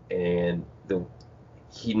 and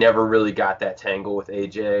he never really got that tangle with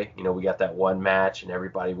AJ. We got that one match, and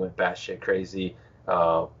everybody went batshit crazy,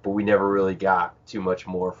 but we never really got too much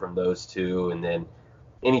more from those two. And then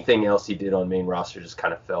anything else he did on main roster just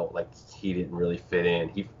kind of felt like he didn't really fit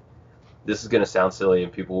in. This is going to sound silly,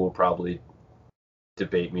 and people will probably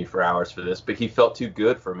debate me for hours for this, but he felt too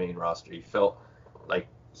good for main roster. He felt like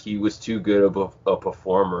he was too good of a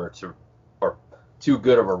performer or too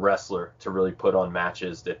good of a wrestler to really put on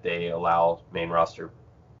matches that they allow main roster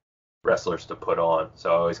wrestlers to put on.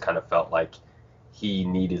 So I always kind of felt like he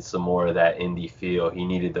needed some more of that indie feel. He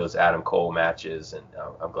needed those Adam Cole matches, and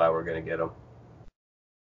I'm glad we're going to get them.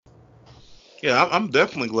 Yeah, I'm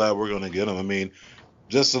definitely glad we're going to get him. I mean,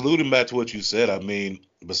 just alluding back to what you said, I mean,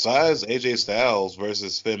 besides AJ Styles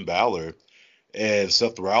versus Finn Balor and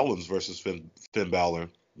Seth Rollins versus Finn Balor,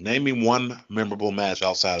 name me one memorable match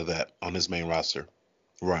outside of that on his main roster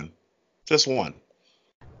run. Just one.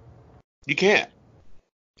 You can't.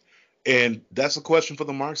 And that's a question for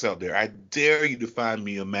the marks out there. I dare you to find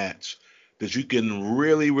me a match that you can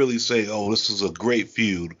really, really say, oh, this is a great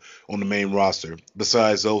feud on the main roster,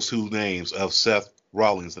 besides those two names of Seth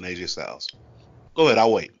Rollins and AJ Styles. Go ahead,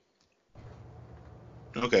 I'll wait.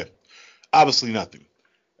 Okay. Obviously nothing.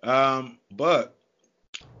 But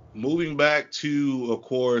moving back to, of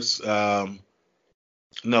course, no,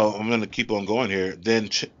 I'm going to keep on going here. Then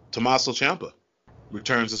Tommaso Ciampa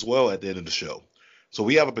returns as well at the end of the show. So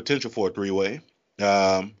we have a potential for a three-way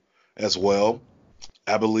as well.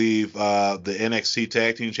 I believe the NXT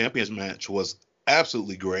Tag Team Champions match was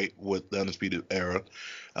absolutely great with the Undisputed Era.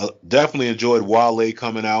 Definitely enjoyed Wale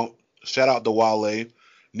coming out. Shout out to Wale.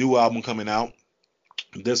 New album coming out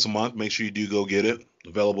this month. Make sure you do go get it.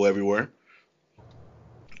 Available everywhere.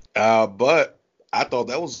 But I thought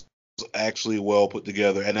that was actually well put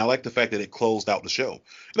together, and I like the fact that it closed out the show.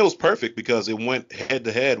 And it was perfect because it went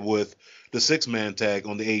head-to-head with the six-man tag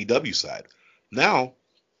on the AEW side. Now,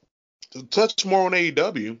 to touch more on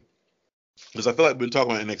AEW, because I feel like we've been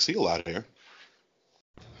talking about NXT a lot here.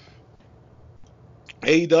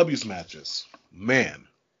 AEW's matches, man,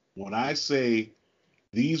 when I say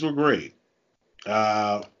these were great,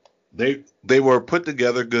 they were put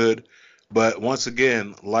together good, but once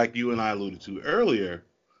again, like you and I alluded to earlier,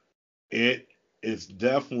 it is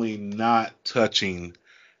definitely not touching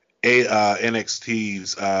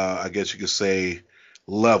NXT's, I guess you could say,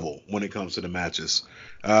 level when it comes to the matches.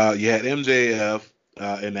 You had MJF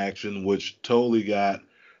in action, which totally got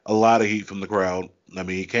a lot of heat from the crowd. I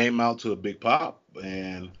mean, he came out to a big pop,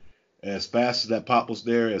 and as fast as that pop was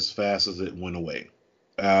there, as fast as it went away.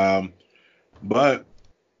 But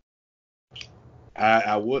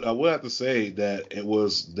I would have to say that it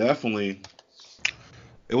was definitely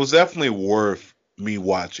worth me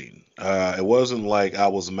watching. It wasn't like I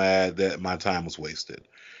was mad that my time was wasted.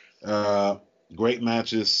 Great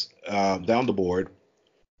matches down the board.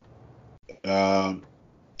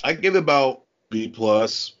 I give it about B+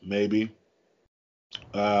 maybe.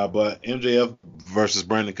 But MJF versus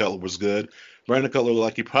Brandon Cutler was good. Brandon Cutler looked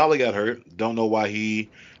like he probably got hurt. Don't know why he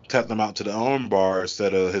tapped him out to the arm bar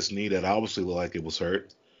instead of his knee that obviously looked like it was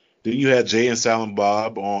hurt. Then you had Jay and Silent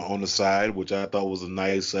Bob on the side, which I thought was a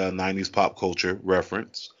nice 90s pop culture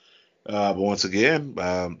reference. But once again,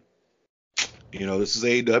 this is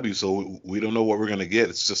AEW, so we don't know what we're going to get.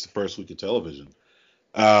 It's just the first week of television.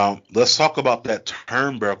 Let's talk about that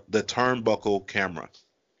turnbuckle camera.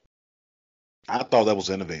 I thought that was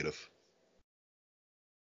innovative.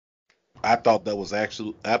 I thought that was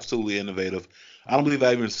actually absolutely innovative. I don't believe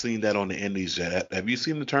I've even seen that on the indies yet. Have you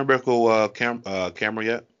seen the turnbuckle camera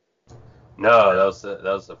yet? No, that was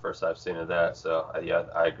the first I've seen of that. So yeah,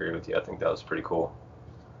 I agree with you. I think that was pretty cool.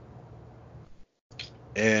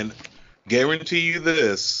 And guarantee you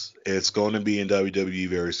this, it's going to be in WWE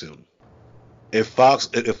very soon. If Fox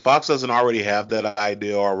doesn't already have that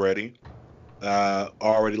idea already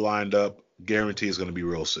lined up, guarantee it's going to be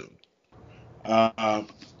real soon.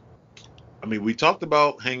 I mean, we talked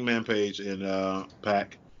about Hangman Page and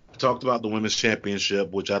Pac. We talked about the Women's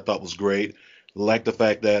Championship, which I thought was great. Like the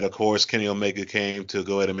fact that, of course, Kenny Omega came to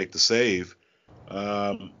go ahead and make the save.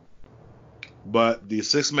 But the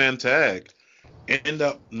six-man tag ended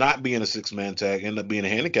up not being a six-man tag, ended up being a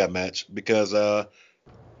handicap match because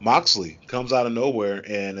Moxley comes out of nowhere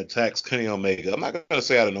and attacks Kenny Omega. I'm not going to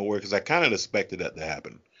say out of nowhere because I kind of expected that to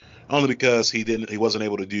happen. Only because he wasn't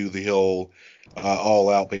able to do the whole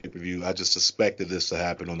all-out pay-per-view. I just suspected this to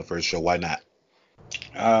happen on the first show. Why not?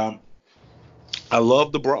 I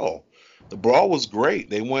love the brawl. The brawl was great.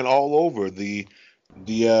 They went all over the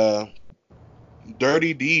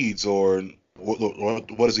dirty deeds, or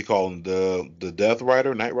what does he call them? The Death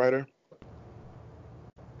Rider, Knight Rider.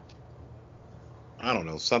 I don't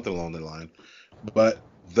know, something along that line. But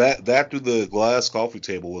that through the glass coffee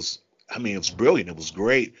table was, I mean, it was brilliant. It was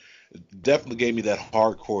great. It definitely gave me that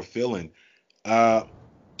hardcore feeling.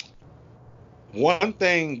 One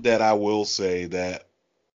thing that I will say that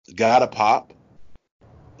got a pop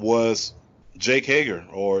was Jake Hager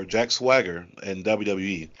or Jack Swagger in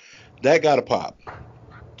WWE. That got a pop.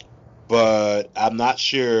 But I'm not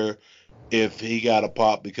sure if he got a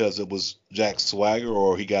pop because it was Jack Swagger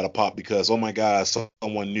or he got a pop because, oh my God,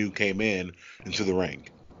 someone new came into the ring.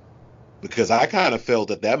 Because I kind of felt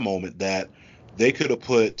at that moment that they could have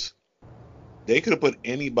put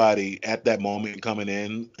anybody at that moment coming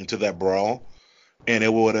into that brawl and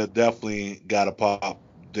it would have definitely got a pop.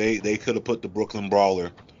 They could have put the Brooklyn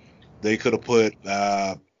Brawler. They could have put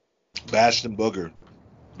Bastion Booger.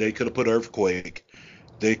 They could have put Earthquake.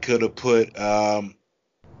 They could have put the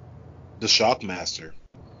Shockmaster.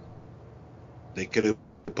 They could have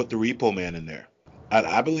put the Repo Man in there.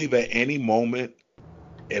 I believe at any moment,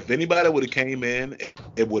 if anybody would have came in,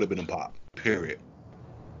 it would have been a pop. Period.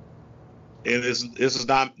 And this is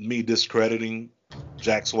not me discrediting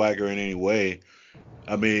Jack Swagger in any way.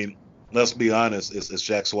 I mean, let's be honest, it's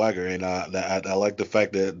Jack Swagger, and I like the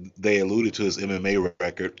fact that they alluded to his MMA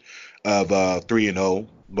record of 3-0.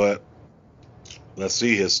 But let's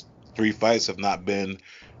see, his 3 fights have not been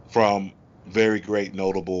from very great,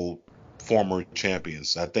 notable former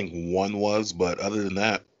champions. I think one was, but other than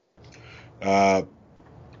that,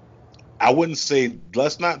 I wouldn't say,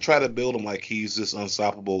 let's not try to build him like he's this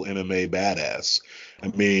unstoppable MMA badass. I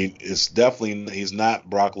mean, it's definitely, he's not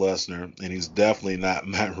Brock Lesnar, and he's definitely not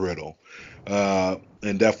Matt Riddle,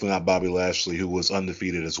 and definitely not Bobby Lashley, who was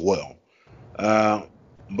undefeated as well.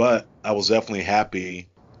 But I was definitely happy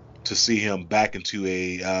to see him back into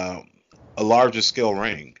a larger scale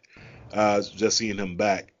ring, just seeing him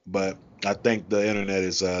back. But I think the internet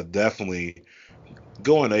is definitely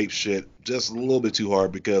going ape shit just a little bit too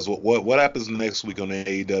hard, because what happens next week on the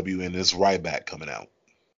AEW and this Ryback coming out,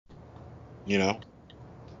 you know?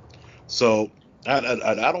 So I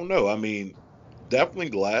don't know. I mean, definitely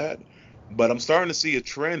glad, but I'm starting to see a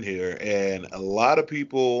trend here, and a lot of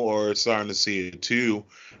people are starting to see it too.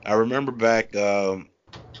 I remember back, I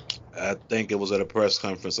think it was at a press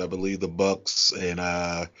conference, I believe the Bucks and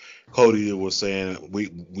Cody was saying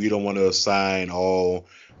we don't want to assign all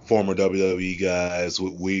former WWE guys.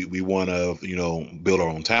 We want to, build our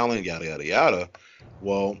own talent, yada, yada, yada.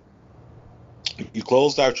 Well, you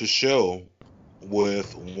closed out your show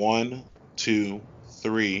with 1, 2,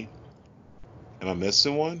 3. Am I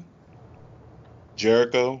missing one?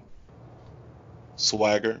 Jericho,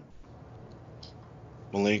 Swagger,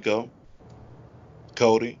 Malenko,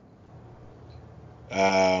 Cody,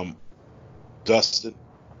 Dustin.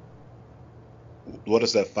 What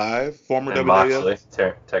is that, 5 former and WWF? Moxley,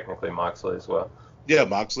 technically Moxley as well. Yeah,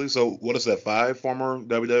 Moxley. So what is that, 5 former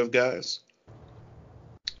WWF guys?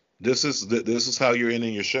 This is how you're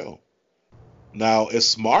ending your show. Now, it's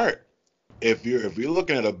smart if you're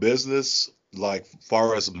looking at a business like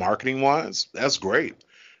far as marketing wise. That's great,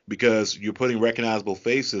 because you're putting recognizable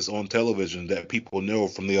faces on television that people know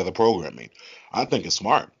from the other programming. I think it's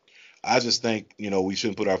smart. I just think, we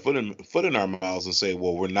shouldn't put our foot in our mouths and say,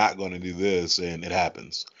 well, we're not going to do this, and it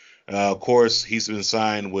happens. Of course, he's been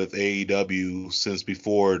signed with AEW since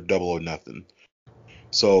before Double or Nothing.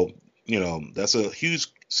 So, that's a huge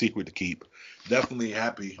secret to keep. Definitely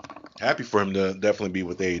happy for him to definitely be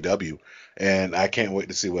with AEW, and I can't wait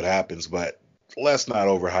to see what happens. But let's not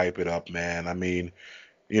overhype it up, man. I mean,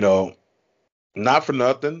 not for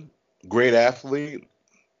nothing, great athlete,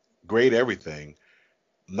 great everything.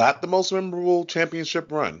 Not the most memorable championship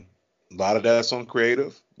run. A lot of that's on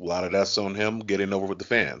creative. A lot of that's on him getting over with the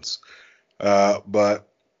fans. But,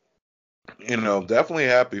 definitely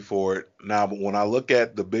happy for it. Now, when I look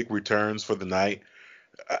at the big returns for the night,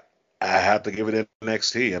 I have to give it to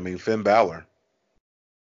NXT. I mean, Finn Balor,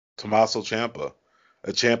 Tommaso Ciampa,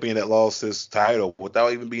 a champion that lost his title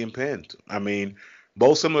without even being pinned. I mean,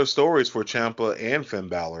 both similar stories for Ciampa and Finn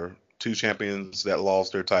Balor, 2 champions that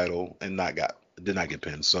lost their title and did not get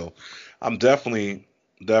pinned. So I'm definitely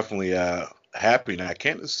happy, and I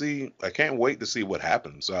can't wait to see what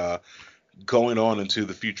happens going on into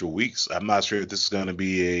the future weeks. I'm not sure if this is going to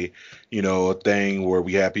be a thing where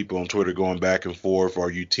we have people on Twitter going back and forth. Are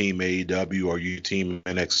you team AEW? Are you team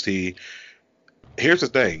NXT? Here's the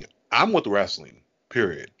thing. I'm with wrestling,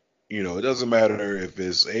 period. It doesn't matter if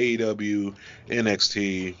it's AEW,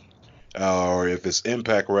 NXT, or if it's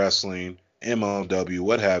Impact Wrestling, MLW,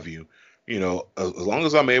 what have you. As long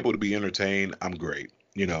as I'm able to be entertained, I'm great.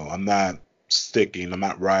 I'm not sticking. I'm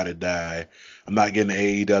not ride or die. I'm not getting an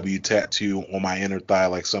AEW tattoo on my inner thigh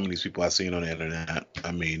like some of these people I've seen on the internet.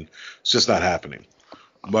 I mean, it's just not happening.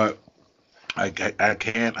 But I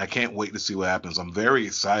can't wait to see what happens. I'm very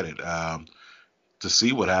excited to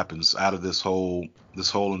see what happens out of this whole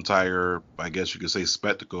entire, I guess you could say,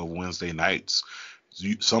 spectacle of Wednesday nights.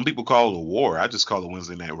 Some people call it a war. I just call it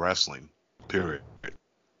Wednesday night wrestling. Period.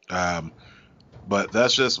 But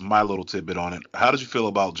that's just my little tidbit on it. How did you feel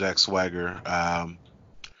about Jack Swagger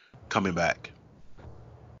coming back?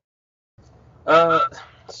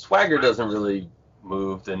 Swagger doesn't really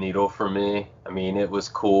move the needle for me. I mean, it was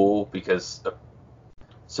cool because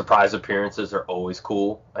surprise appearances are always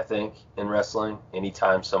cool, I think, in wrestling.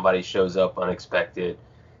 Anytime somebody shows up unexpected,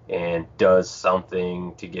 and does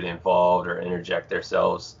something to get involved or interject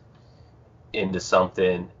themselves into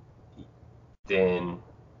something, then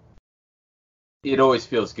it always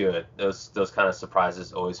feels good. Those kind of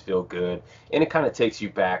surprises always feel good, and it kind of takes you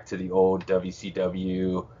back to the old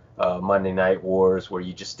WCW Monday Night Wars, where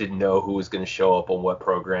you just didn't know who was going to show up on what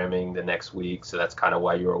programming the next week. So that's kind of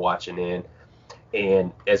why you were watching in.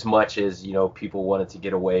 And as much as, you know, people wanted to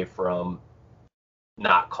get away from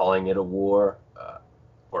not calling it a war,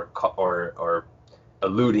 or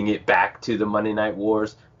alluding it back to the Monday Night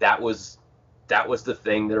Wars, that was the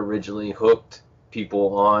thing that originally hooked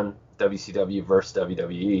people on WCW versus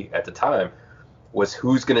WWE at the time, was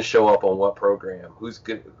who's going to show up on what program, who's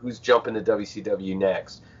jumping to WCW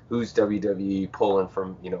next, who's WWE pulling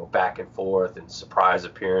from, you know, back and forth, and surprise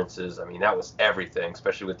appearances. I mean, that was everything,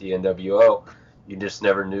 especially with the NWO. You just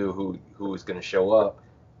never knew who was going to show up.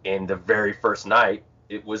 And the very first night,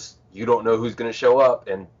 it was, you don't know who's going to show up,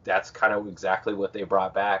 and that's kind of exactly what they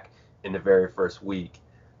brought back in the very first week.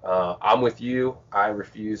 I'm with you. I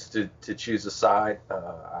refuse to choose a side.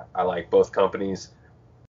 I like both companies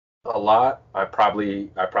a lot. I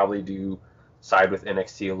probably do side with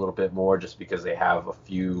NXT a little bit more, just because they have a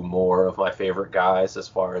few more of my favorite guys. As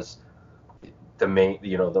far as the main,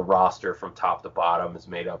 you know, the roster from top to bottom is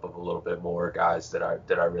made up of a little bit more guys that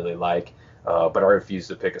I really like. But I refuse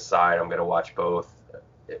to pick a side. I'm going to watch both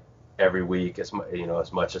every week as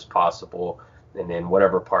much as possible. And then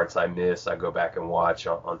whatever parts I miss, I go back and watch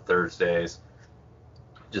on Thursdays,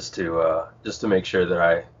 just to make sure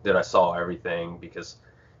that I saw everything. Because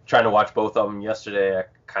trying to watch both of them yesterday, I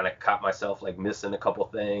kind of caught myself like missing a couple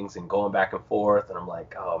things and going back and forth, and I'm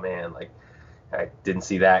like, oh man, like I didn't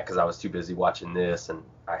see that because I was too busy watching this, and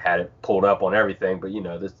I had it pulled up on everything. But you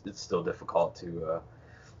know, it's still difficult to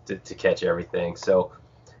catch everything. So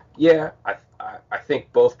yeah, I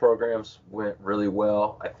think both programs went really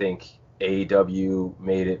well. I think AEW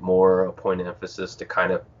made it more a point of emphasis to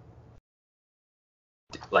kind of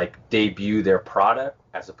like debut their product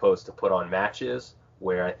as opposed to put on matches,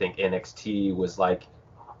 where I think NXT was like,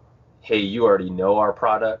 hey, you already know our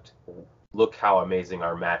product, look how amazing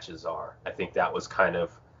our matches are. I think that was kind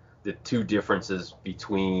of the two differences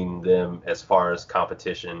between them as far as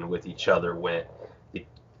competition with each other went.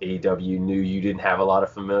 AEW knew you didn't have a lot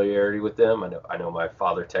of familiarity with them. I know my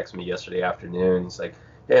father texted me yesterday afternoon. He's like,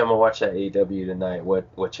 hey, I'm going to watch that AEW tonight.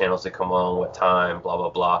 What channels they come on, what time, blah, blah,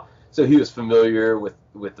 blah. So he was familiar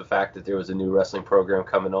with the fact that there was a new wrestling program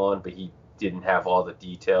coming on, but he didn't have all the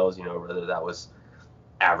details, you know, whether that was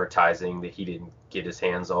advertising that he didn't get his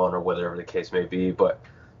hands on or whatever the case may be. But,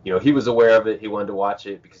 you know, he was aware of it. He wanted to watch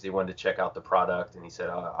it because he wanted to check out the product. And he said,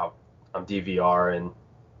 I'm DVRing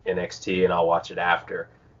NXT and I'll watch it after.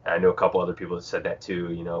 And I know a couple other people that said that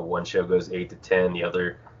too. You know, one show goes 8 to 10, the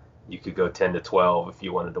other you could go 10 to 12 if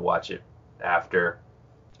you wanted to watch it after.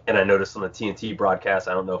 And I noticed on the TNT broadcast,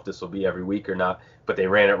 I don't know if this will be every week or not, but they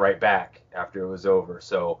ran it right back after it was over.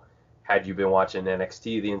 So had you been watching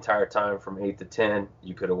NXT the entire time from 8 to 10,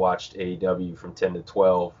 you could have watched AEW from 10 to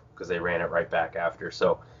 12 because they ran it right back after.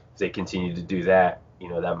 So if they continue to do that, you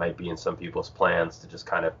know, that might be in some people's plans to just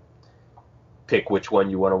kind of pick which one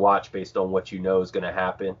you want to watch based on what you know is going to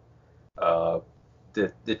happen.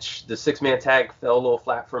 The six-man tag fell a little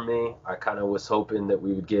flat for me. I kind of was hoping that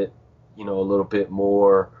we would get, you know, a little bit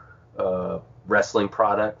more wrestling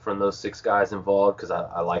product from those six guys involved, because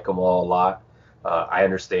I like them all a lot. I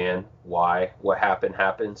understand why what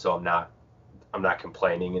happened, so I'm not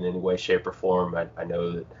complaining in any way, shape, or form. I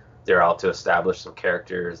know that they're out to establish some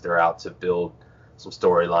characters. They're out to build some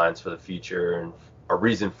storylines for the future and a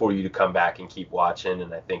reason for you to come back and keep watching.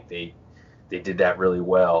 And I think they did that really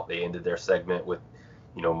well. They ended their segment with,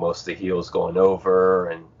 you know, most of the heels going over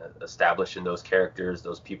and establishing those characters,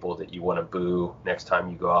 those people that you want to boo next time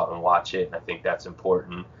you go out and watch it. And I think that's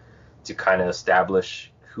important to kind of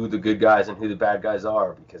establish who the good guys and who the bad guys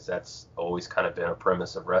are, because that's always kind of been a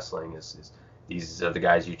premise of wrestling is these are the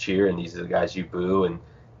guys you cheer and these are the guys you boo. And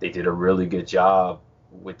they did a really good job,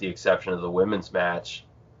 with the exception of the women's match,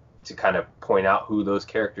 to kind of point out who those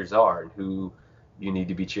characters are and who you need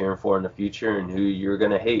to be cheering for in the future and who you're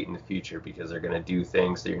going to hate in the future because they're going to do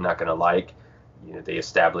things that you're not going to like. You know, they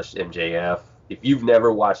established MJF. If you've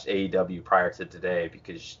never watched AEW prior to today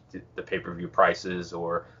because the pay-per-view prices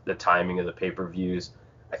or the timing of the pay-per-views,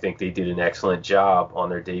 I think they did an excellent job on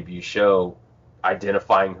their debut show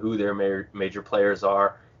identifying who their major players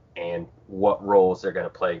are and what roles they're going to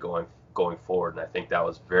play going forward. And I think that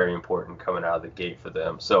was very important coming out of the gate for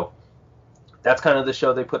them. So that's kind of the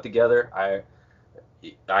show they put together.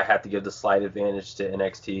 I had to give the slight advantage to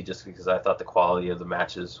NXT just because I thought the quality of the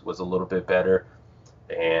matches was a little bit better,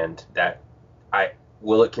 and that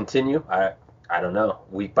will it continue? I don't know.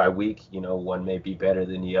 Week by week, one may be better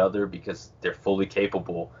than the other because they're fully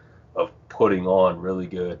capable of putting on really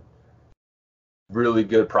good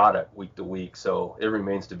product week to week. So it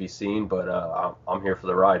remains to be seen, but I'm here for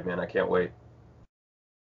the ride, man. I can't wait.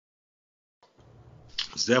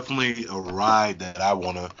 It's definitely a ride that I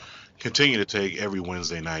want to continue to take every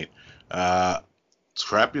Wednesday night.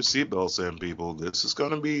 Strap your seatbelts in, people. This is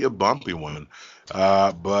going to be a bumpy one.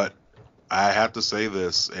 But I have to say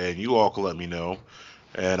this, and you all can let me know,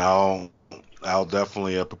 and I'll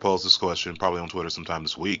definitely propose this question probably on Twitter sometime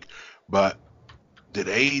this week. But did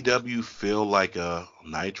AEW feel like a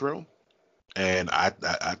Nitro? And I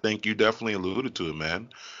think you definitely alluded to it, man.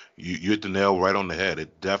 You hit the nail right on the head.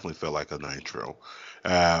 It definitely felt like a Nitro.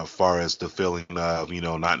 As far as the feeling of,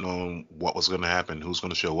 not knowing what was going to happen, who's going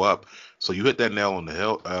to show up. So you hit that nail on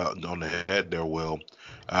the head there, Will.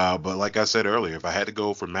 But like I said earlier, if I had to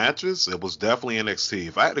go for matches, it was definitely NXT.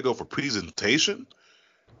 If I had to go for presentation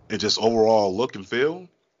and just overall look and feel,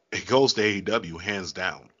 it goes to AEW, hands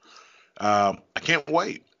down. I can't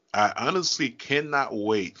wait. I honestly cannot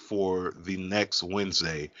wait for the next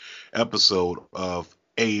Wednesday episode of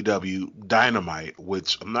AEW Dynamite,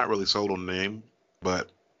 which I'm not really sold on the name,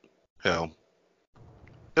 but hell,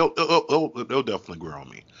 it'll definitely grow on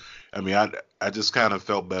me. I mean, I just kind of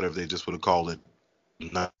felt better if they just would have called it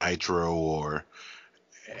Nitro or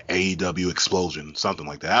AEW Explosion, something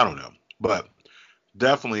like that. I don't know, but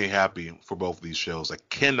definitely happy for both of these shows. I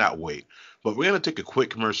cannot wait. But we're going to take a quick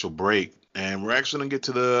commercial break, and we're actually going to get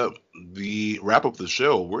to the wrap up of the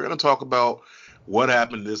show. We're going to talk about what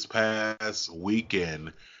happened this past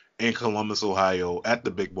weekend in Columbus, Ohio, at the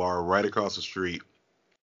Big Bar right across the street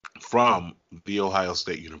from The Ohio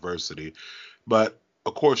State University. But,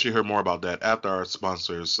 of course, you hear more about that after our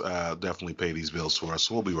sponsors definitely pay these bills for us.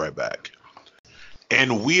 So we'll be right back.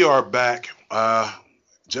 And we are back.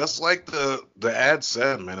 Just like the ad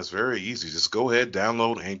said, man, it's very easy. Just go ahead,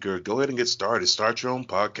 download Anchor, go ahead and get started. Start your own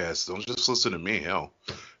podcast. Don't just listen to me. Hell,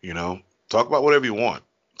 talk about whatever you want.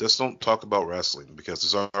 Just don't talk about wrestling because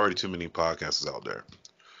there's already too many podcasts out there.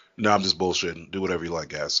 No, I'm just bullshitting. Do whatever you like,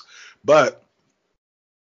 guys. But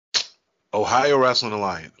Ohio Wrestling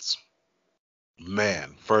Alliance,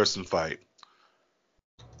 man, First and Fight,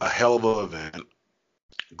 a hell of an event.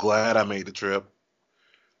 Glad I made the trip.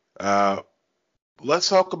 Let's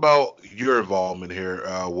talk about your involvement here,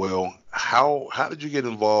 Will. How did you get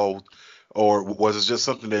involved, or was it just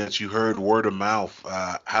something that you heard word of mouth?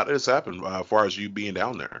 How did this happen as far as you being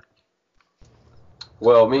down there?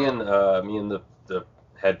 Well, me and the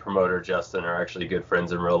head promoter, Justin, are actually good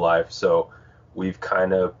friends in real life, so we've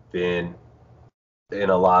kind of been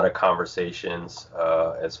in a lot of conversations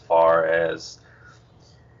as far as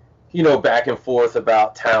back and forth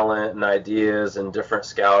about talent and ideas and different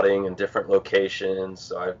scouting and different locations.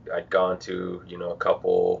 So I'd gone to, a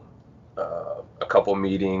couple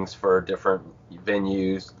meetings for different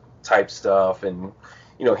venues type stuff. And,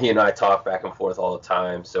 he and I talk back and forth all the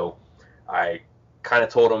time. So I kind of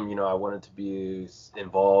told him, I wanted to be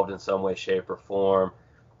involved in some way, shape, or form.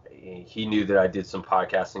 He knew that I did some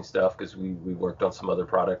podcasting stuff because we worked on some other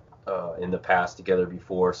product in the past together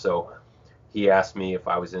before. So he asked me if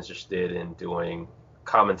I was interested in doing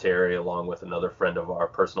commentary along with another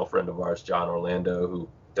personal friend of ours, John Orlando, who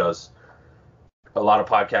does a lot of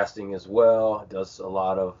podcasting as well, does a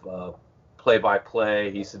lot of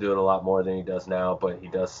play-by-play. He used to do it a lot more than he does now, but he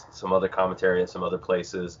does some other commentary at some other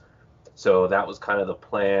places. So that was kind of the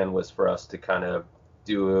plan, was for us to kind of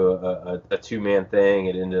do a two-man thing.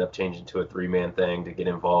 It ended up changing to a three-man thing to get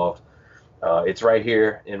involved. It's right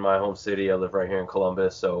here in my home city. I live right here in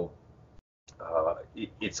Columbus, so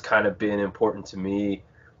it's kind of been important to me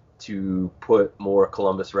to put more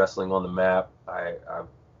Columbus wrestling on the map. I'm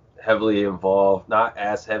heavily involved, not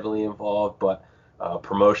as heavily involved, but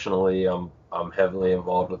promotionally, I'm heavily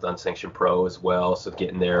involved with Unsanctioned Pro as well. So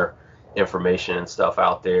getting their information and stuff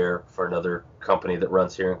out there for another company that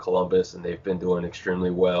runs here in Columbus, and they've been doing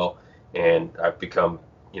extremely well. And I've become,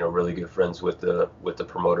 really good friends with the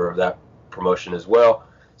promoter of that promotion as well.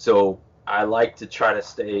 So I like to try to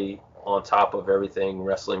stay on top of everything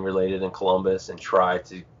wrestling related in Columbus and try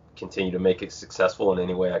to continue to make it successful in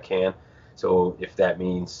any way I can. So if that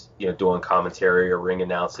means, doing commentary or ring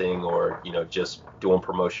announcing or, just doing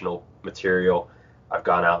promotional material, I've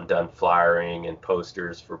gone out and done flyering and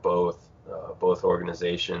posters for both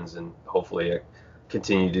organizations, and hopefully I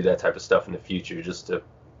continue to do that type of stuff in the future just to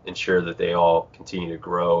ensure that they all continue to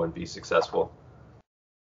grow and be successful.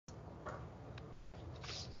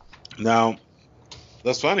 Now,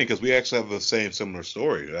 that's funny because we actually have the same similar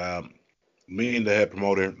story. Me and the head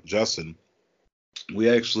promoter, Justin, we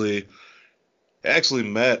actually Actually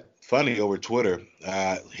met Funny over Twitter.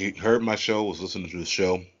 He heard my show, was listening to the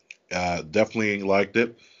show. Definitely liked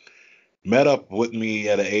it. Met up with me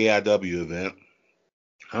at an AIW event.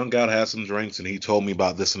 Hung out, had some drinks, and he told me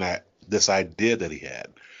about this idea that he had.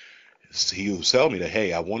 He was telling me that,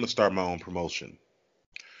 hey, I want to start my own promotion.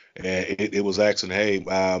 And it was asking, hey,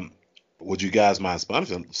 would you guys mind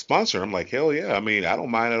sponsor? I'm like, hell yeah. I mean, I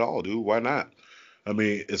don't mind at all, dude. Why not? I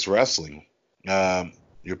mean, it's wrestling.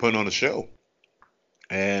 You're putting on a show.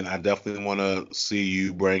 And I definitely want to see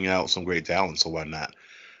you bring out some great talent, so why not?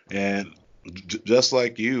 And just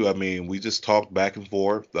like you, I mean, we just talked back and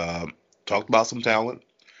forth, talked about some talent,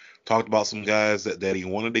 talked about some guys that he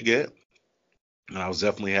wanted to get. And I was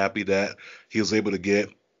definitely happy that he was able to get,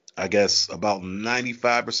 I guess, about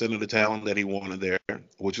 95% of the talent that he wanted there,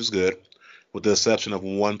 which is good, with the exception of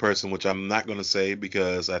one person, which I'm not going to say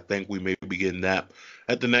because I think we may be getting that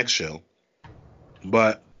at the next show.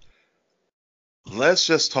 But let's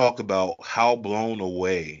just talk about how blown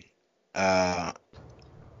away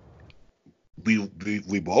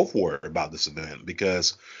we both were about this event,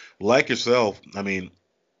 because like yourself, I mean,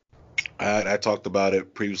 I talked about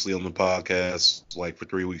it previously on the podcast, like for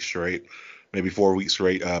 3 weeks straight, maybe 4 weeks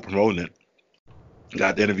straight, promoting it.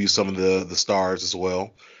 Got to interview some of the stars as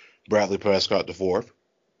well. Bradley Prescott IV,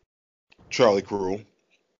 Charlie Cruel,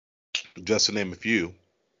 just to name a few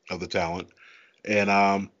of the talent.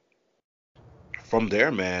 And from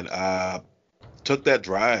there, man, took that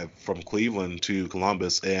drive from Cleveland to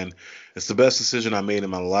Columbus, and it's the best decision I made in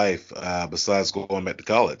my life, besides going back to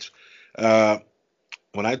college.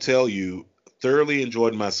 When I tell you, thoroughly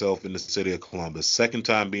enjoyed myself in the city of Columbus. Second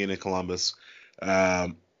time being in Columbus.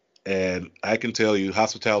 And I can tell you,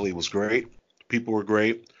 hospitality was great. People were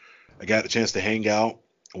great. I got a chance to hang out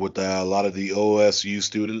with a lot of the OSU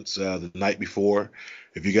students the night before.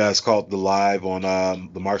 If you guys caught the live on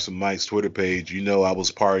the Marks and Mike's Twitter page, you know I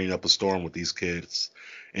was partying up a storm with these kids,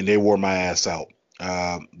 and they wore my ass out.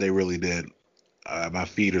 They really did. My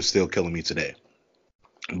feet are still killing me today.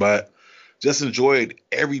 But just enjoyed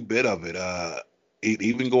every bit of it.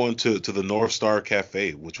 Even going to the North Star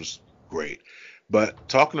Cafe, which was great. But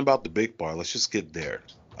talking about the Big Bar, let's just get there.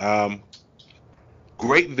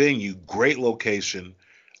 Great venue, great location.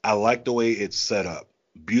 I like the way it's set up,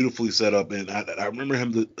 beautifully set up. And I remember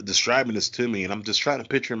him describing this to me, and I'm just trying to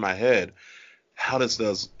picture in my head how does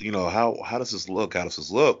this look? How does this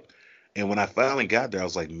look? And when I finally got there, I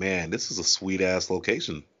was like, man, this is a sweet ass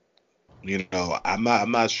location. I'm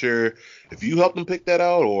not sure if you helped him pick that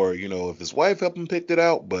out, or if his wife helped him pick it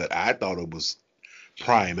out, but I thought it was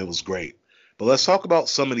prime. It was great. But let's talk about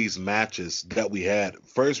some of these matches that we had.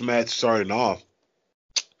 First match starting off,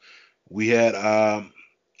 we had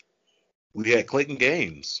Clayton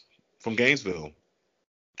Gaines from Gainesville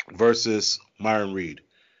versus Myron Reed.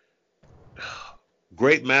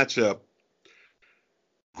 Great matchup.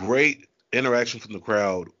 Great interaction from the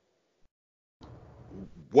crowd.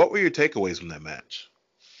 What were your takeaways from that match?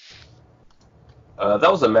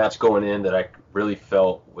 That was a match going in that I really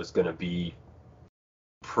felt was going to be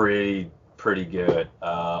pretty good.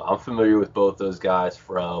 I'm familiar with both those guys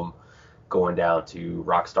from going down to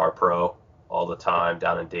Rockstar Pro all the time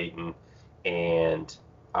down in Dayton, and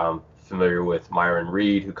I'm familiar with Myron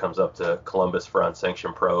Reed, who comes up to Columbus for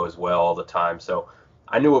Unsanctioned Pro as well all the time. So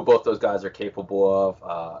I knew what both those guys are capable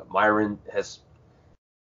of. Myron has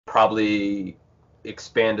probably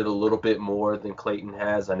expanded a little bit more than Clayton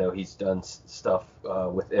has. I know he's done stuff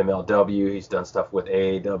with MLW. He's done stuff with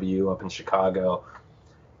AAW up in Chicago.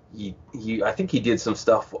 I think he did some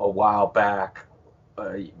stuff a while back,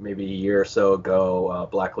 maybe a year or so ago,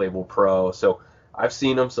 Black Label Pro. So I've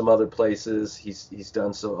seen him some other places. He's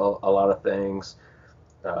done a lot of things,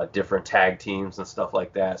 different tag teams and stuff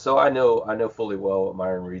like that. So I know fully well what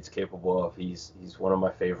Myron Reed's capable of. He's one of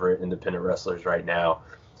my favorite independent wrestlers right now.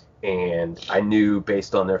 And I knew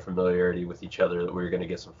based on their familiarity with each other that we were going to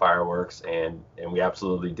get some fireworks, and we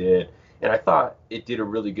absolutely did. And I thought it did a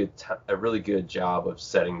really good job of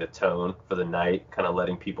setting the tone for the night, kind of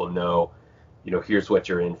letting people know, here's what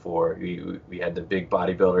you're in for. We had the big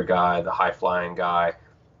bodybuilder guy, the high flying guy,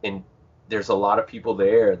 and there's a lot of people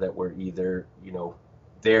there that were either,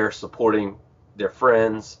 there supporting their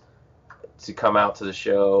friends to come out to the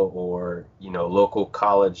show, or, local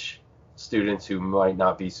college students who might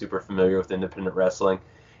not be super familiar with independent wrestling.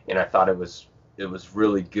 And I thought it was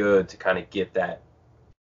really good to kind of get that,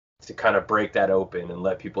 to kind of break that open and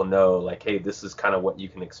let people know, like, hey, this is kind of what you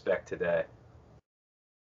can expect today.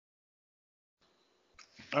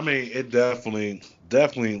 I mean, it definitely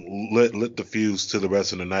lit the fuse to the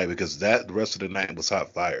rest of the night, because the rest of the night was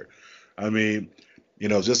hot fire. I mean,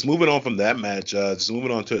 just moving on from that match, just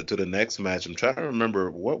moving on to the next match. I'm trying to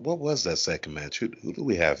remember what was that second match. Who do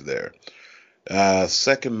we have there?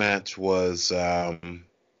 Second match was I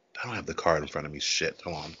don't have the card in front of me. Shit,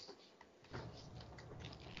 hold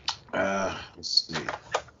on. Let's see.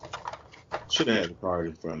 Should have had the card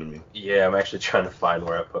in front of me. Yeah, I'm actually trying to find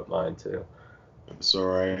where I put mine too. It's all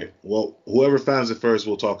right. Well, whoever finds it first,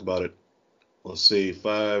 we'll talk about it. Let's see.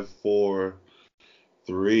 5, 4,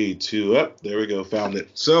 3, 2. Up. There we go. Found it.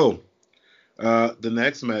 So, the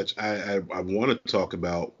next match I want to talk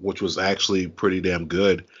about, which was actually pretty damn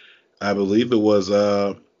good. I believe it was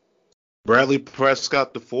Bradley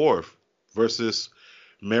Prescott IV versus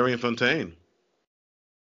Marion Fontaine.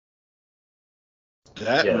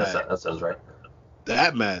 That sounds right.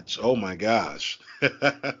 That match, oh my gosh.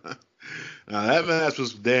 That match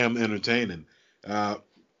was damn entertaining.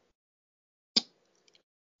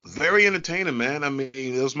 Very entertaining, man. I mean,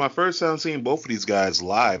 it was my first time seeing both of these guys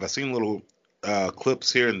live. I've seen little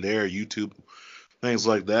clips here and there, YouTube, things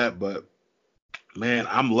like that. But, man,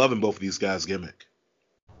 I'm loving both of these guys' gimmick.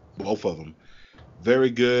 Both of them. Very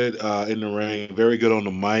good in the ring. Very good on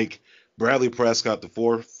the mic. Bradley Prescott,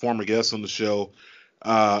 the former guest on the show.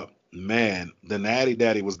 Man, the Natty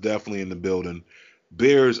Daddy was definitely in the building.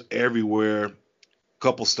 Beers everywhere.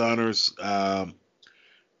 Couple stunners. Don't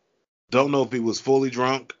know if he was fully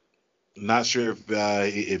drunk. Not sure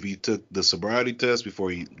if he took the sobriety test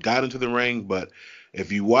before he got into the ring, but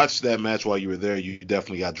if you watched that match while you were there, you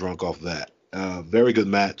definitely got drunk off that. Very good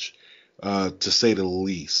match, to say the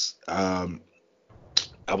least.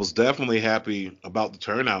 I was definitely happy about the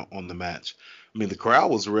turnout on the match. I mean, the crowd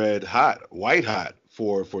was white hot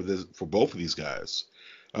for both of these guys.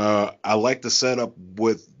 I like the setup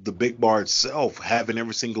with the big bar itself, having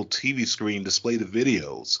every single TV screen display the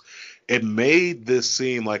videos. It made this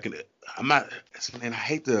seem like I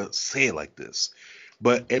hate to say it like this,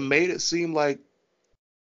 but it made it seem like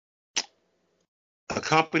a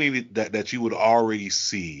company that you would already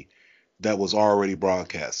see that was already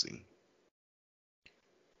broadcasting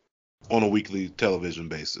on a weekly television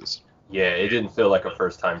basis. Yeah, it didn't feel like a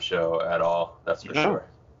first-time show at all. That's for sure.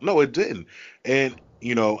 No, it didn't. And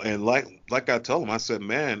and like I told him, I said,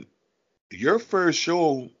 man, your first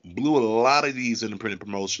show blew a lot of these independent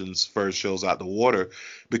promotions' first shows out the water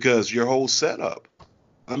because your whole setup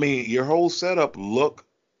looked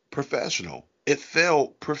professional. It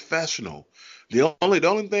felt professional. The only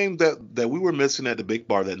thing that we were missing at the big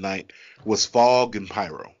bar that night was fog and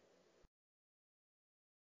pyro.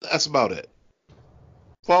 That's about it.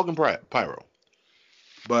 Fog and pyro.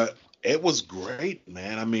 But it was great,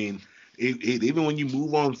 man. I mean, even when you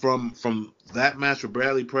move on from that match with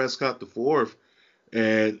Bradley Prescott IV,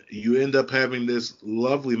 and you end up having this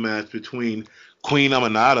lovely match between Queen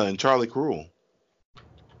Aminata and Charlie Cruel.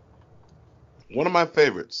 One of my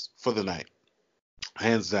favorites for the night,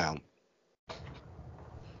 hands down.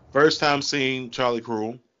 First time seeing Charlie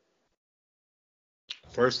Cruel.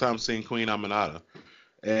 First time seeing Queen Aminata.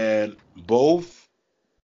 And both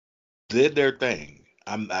did their thing.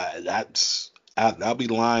 I'll be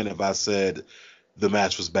lying if I said the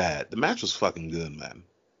match was bad. The match was fucking good, man.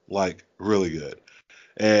 Like, really good.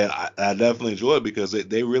 And I definitely enjoyed it because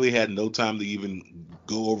they really had no time to even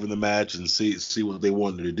go over the match and see what they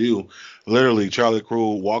wanted to do. Literally, Charlie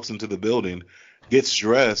Cruel walks into the building, gets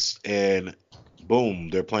dressed, and boom,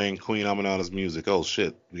 they're playing Queen Aminata's music. Oh,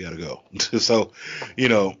 shit, we got to go. So,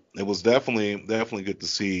 it was definitely good to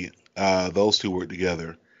see those two work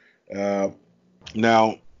together.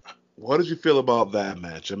 Now, what did you feel about that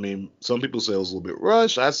match? I mean, some people say it was a little bit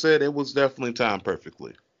rushed. I said it was definitely timed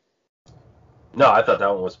perfectly. No, I thought that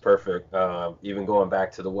one was perfect. Even going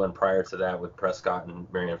back to the one prior to that with Prescott and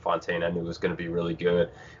Marion Fontaine, I knew it was going to be really good.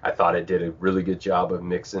 I thought it did a really good job of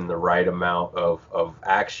mixing the right amount of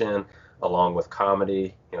action along with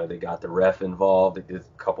comedy. They got the ref involved. They did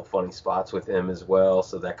a couple funny spots with him as well,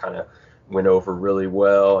 so that kind of went over really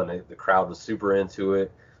well, and the crowd was super into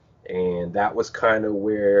it. And that was kind of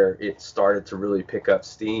where it started to really pick up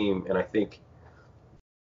steam. And I think,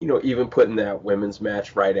 even putting that women's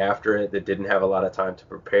match right after it that didn't have a lot of time to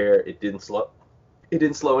prepare, it didn't slow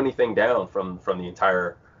anything down from the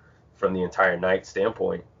entire night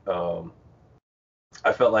standpoint.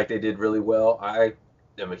 I felt like they did really well. I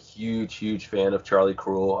am a huge fan of Charlie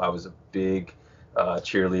Cruel. I was a big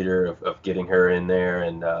cheerleader of getting her in there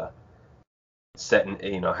and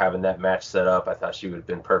having that match set up. I thought she would have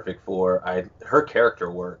been perfect for. Her character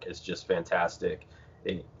work is just fantastic.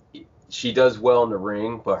 She does well in the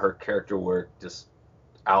ring, but her character work just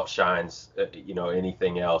outshines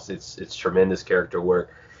anything else. It's tremendous character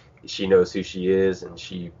work. She knows who she is, and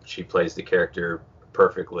she plays the character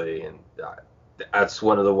perfectly. And that's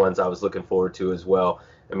one of the ones I was looking forward to as well.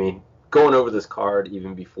 I mean, going over this card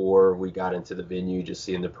even before we got into the venue, just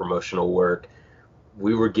seeing the promotional work,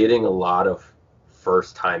 we were getting a lot of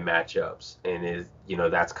first-time matchups, and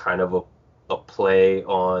that's kind of a play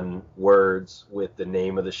on words with the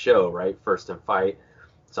name of the show, right? First in Fight.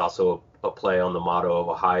 It's also a play on the motto of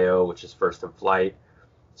Ohio, which is First in Flight.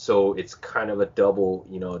 So it's kind of a double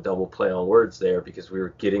play on words there, because we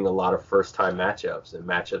were getting a lot of first-time matchups and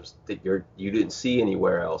matchups that you didn't see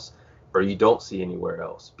anywhere else, or you don't see anywhere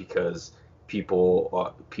else, because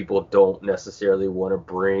people don't necessarily want to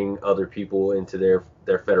bring other people into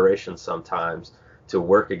their federation sometimes to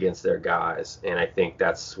work against their guys. And I think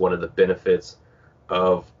that's one of the benefits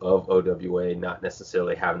of OWA not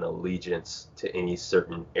necessarily having allegiance to any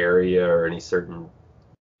certain area or any certain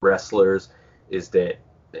wrestlers, is that,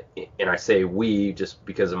 and I say we just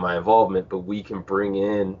because of my involvement, but we can bring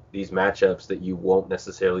in these matchups that you won't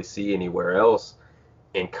necessarily see anywhere else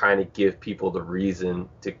and kind of give people the reason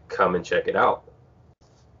to come and check it out.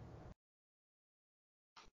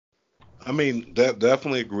 I mean,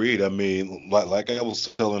 definitely agreed. I mean, like I was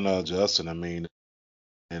telling Justin, I mean,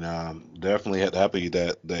 and definitely happy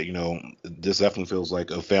that this definitely feels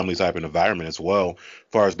like a family type of environment as well,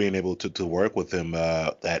 as far as being able to work with him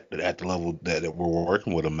at the level that we're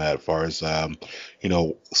working with him at, as far as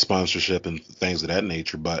sponsorship and things of that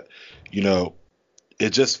nature. But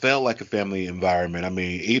it just felt like a family environment. I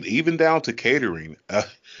mean, even down to catering.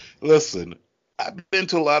 Listen, I've been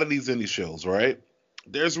to a lot of these indie shows, right?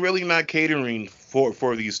 There's really not catering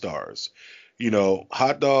for these stars.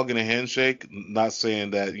 Hot dog and a handshake, not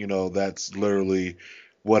saying that, that's literally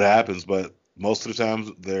what happens, but most of the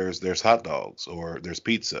time there's hot dogs or there's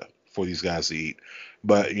pizza for these guys to eat.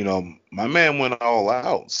 But, my man went all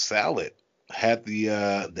out. Salad. Had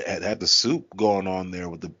the soup going on there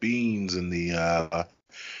with the beans and the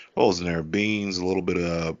what was in there? Beans, a little bit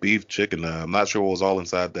of beef, chicken. I'm not sure what was all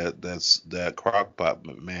inside that crock pot,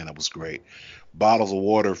 but man, that was great. Bottles of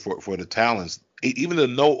water for the talents. Even the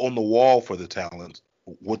note on the wall for the talents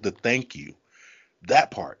with the thank you. That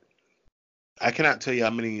part. I cannot tell you how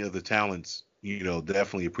many of the talents,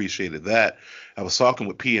 definitely appreciated that. I was talking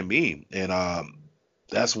with PME, and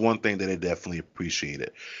that's one thing that they definitely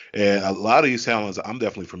appreciated. And a lot of these talents I'm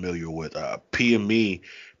definitely familiar with. PME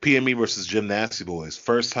versus Gym Nasty Boys.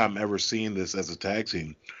 First time ever seeing this as a tag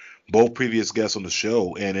team. Both previous guests on the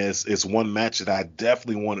show, and it's one match that I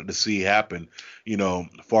definitely wanted to see happen, as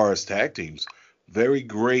far as tag teams. Very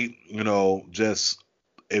great, just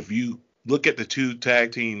if you look at the two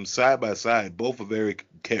tag teams side by side, both are very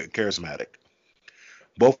charismatic.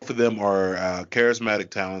 Both of them are charismatic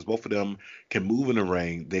talents. Both of them can move in the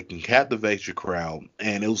ring. They can captivate your crowd.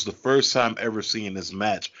 And it was the first time ever seeing this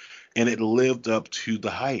match, and it lived up to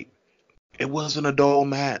the hype. It wasn't a dull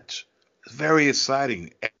match. It's very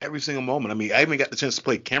exciting every single moment. I mean, I even got the chance to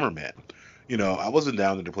play cameraman. I wasn't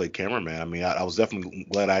down there to play cameraman. I mean, I was definitely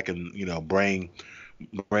glad I can, bring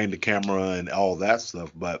the camera and all that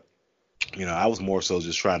stuff. But, I was more so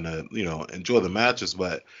just trying to, enjoy the matches.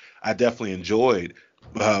 But I definitely enjoyed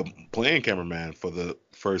playing cameraman for the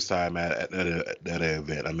first time at that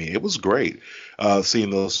event. I mean, it was great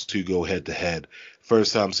seeing those two go head to head.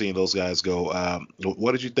 First time seeing those guys go.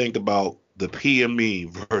 What did you think about the PME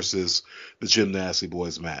versus the Gym Nasty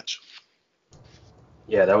Boys match?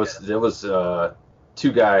 Yeah, there was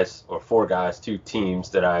two guys or four guys, two teams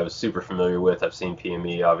that I was super familiar with. I've seen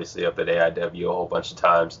PME obviously up at AIW a whole bunch of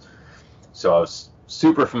times, so I was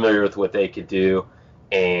super familiar with what they could do,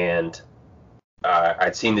 and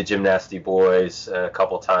I'd seen the Gym Nasty Boys a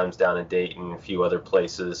couple times down in Dayton, a few other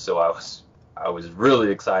places, so I was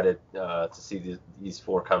really excited to see these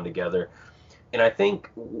four come together. And I think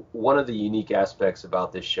one of the unique aspects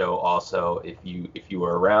about this show also, if you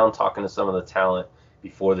were around talking to some of the talent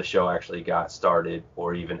before the show actually got started,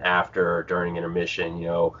 or even after or during intermission,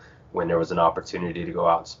 when there was an opportunity to go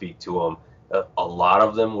out and speak to them, a lot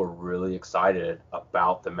of them were really excited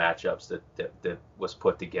about the matchups that was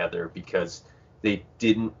put together, because they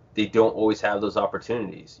don't always have those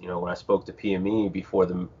opportunities. When I spoke to PME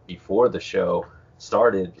before the show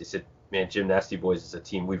started, they said, man, Gym Nasty Boys is a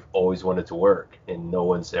team we've always wanted to work, and no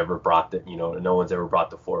one's ever brought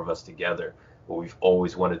the four of us together, but we've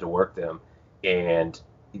always wanted to work them. And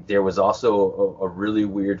there was also a really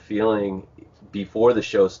weird feeling before the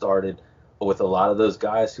show started with a lot of those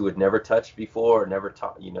guys who had never touched before, never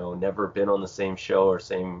been on the same show or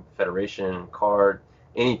same federation card,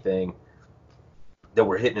 anything, that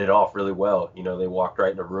were hitting it off really well. They walked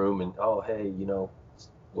right in a room and, oh, hey,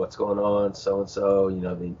 what's going on, so-and-so,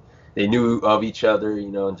 they knew of each other,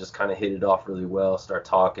 and just kind of hit it off really well, start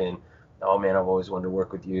talking. oh man, I've always wanted to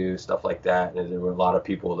work with you, stuff like that. And there were a lot of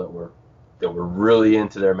people that were really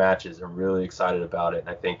into their matches and really excited about it. And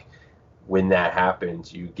I think when that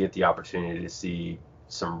happens, you get the opportunity to see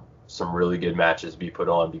some really good matches be put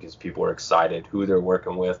on because people are excited who they're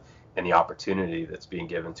working with and the opportunity that's being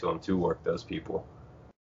given to them to work those people.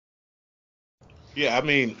 Yeah, I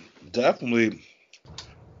mean, definitely.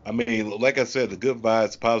 I mean, like I said, the good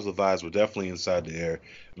vibes, the positive vibes were definitely inside the air.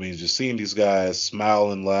 I mean, just seeing these guys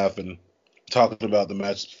smiling, laughing, talking about the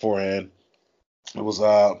matches beforehand, it was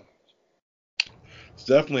it's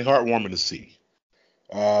definitely heartwarming to see.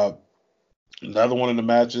 Another one of the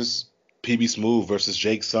matches, PB Smooth versus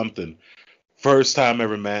Jake Something. First time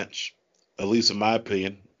ever match, at least in my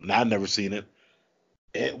opinion, and I've never seen it.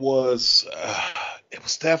 It was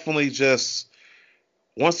definitely just,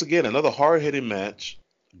 once again, another hard-hitting match.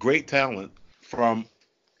 Great talent from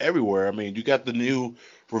everywhere. I mean, you got the new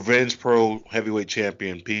Revenge Pro heavyweight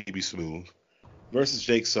champion, PB Smooth, versus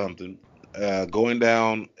Jake Something, going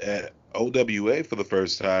down at OWA for the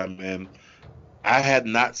first time. And I had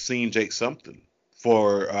not seen Jake Something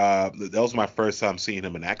that was my first time seeing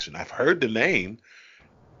him in action. I've heard the name,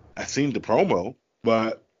 I've seen the promo,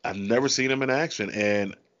 but I've never seen him in action.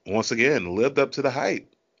 And once again, lived up to the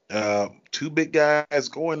hype. Two big guys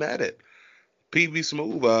going at it. PB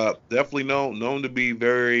Smooth, definitely known to be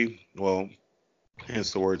very, well,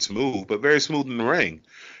 hence the word smooth, but very smooth in the ring.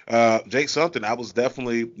 Jake Something, I was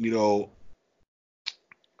definitely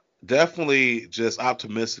just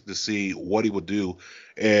optimistic to see what he would do,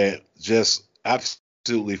 and just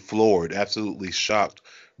absolutely floored, absolutely shocked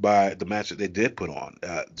by the match that they did put on.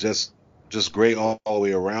 Just great all the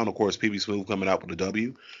way around. Of course, PB Smooth coming out with a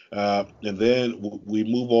W. And then we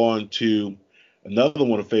move on to another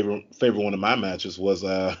one, favorite one of my matches was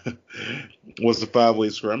the 5-way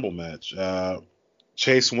scramble match.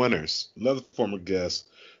 Chase Winners, another former guest,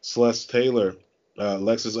 Celeste Taylor,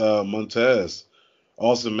 Alexis Montez,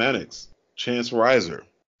 Austin Mannix, Chance Riser.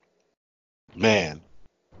 Man,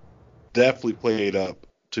 definitely played up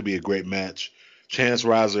to be a great match. Chance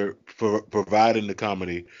Riser providing the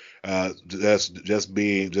comedy, just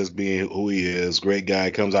being who he is. Great guy,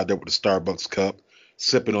 comes out there with the Starbucks cup,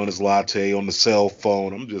 sipping on his latte on the cell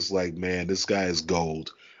phone. I'm just like, man, this guy is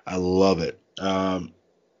gold. I love it. Austin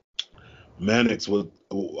Mannix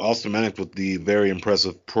with the very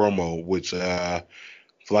impressive promo, which,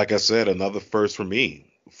 like I said, another first for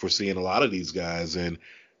me for seeing a lot of these guys. And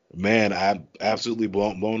man, I'm absolutely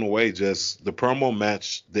blown away. Just the promo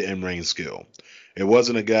matched the in-ring skill. It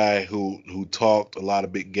wasn't a guy who talked a lot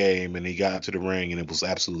of big game and he got to the ring and it was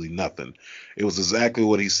absolutely nothing. It was exactly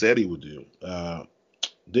what he said he would do.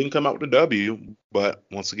 Didn't come out with a W, but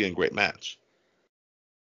once again, great match.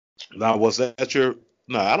 Now, was that your?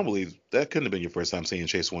 No, I don't believe that couldn't have been your first time seeing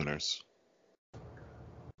Chase Winners.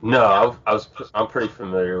 No, I'm pretty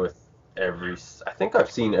familiar with I think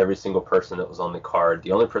I've seen every single person that was on the card.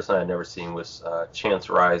 The only person I'd never seen was Chance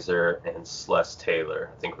Riser and Celeste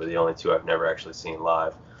Taylor. I think were the only two I've never actually seen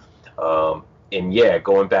live. And yeah,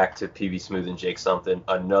 going back to PB Smooth and Jake Something,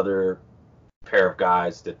 another pair of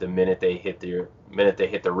guys that the minute they hit the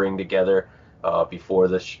ring together, before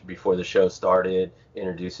the show started,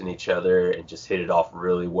 introducing each other and just hit it off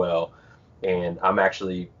really well. And I'm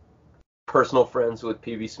actually personal friends with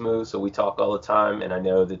PB Smooth, so we talk all the time, and I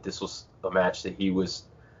know that this was a match that he was,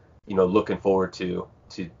 looking forward to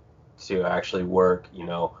actually work.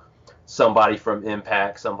 Somebody from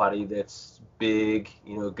Impact, somebody that's big,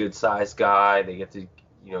 good sized guy. They get to,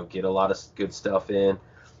 get a lot of good stuff in.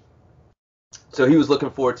 So he was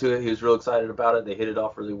looking forward to it. He was real excited about it. They hit it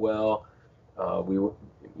off really well.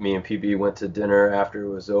 Me and PB went to dinner after it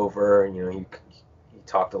was over, and he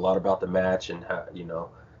talked a lot about the match and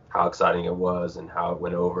how exciting it was and how it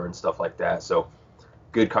went over and stuff like that. So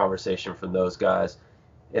good conversation from those guys.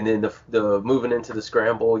 And then the moving into the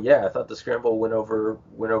scramble, yeah, I thought the scramble went over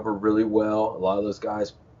really well. A lot of those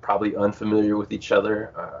guys probably unfamiliar with each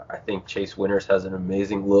other. I think Chase Winners has an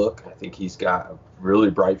amazing look. I think he's got a really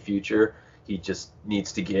bright future. He just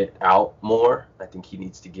needs to get out more. I think he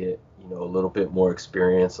needs to get, a little bit more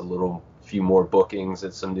experience, few more bookings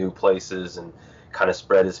at some new places, and kind of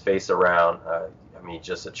spread his face around.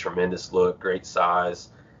 Just a tremendous look, great size,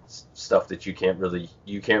 stuff that you can't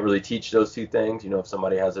really teach those two things. If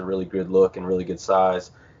somebody has a really good look and really good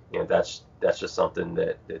size, that's just something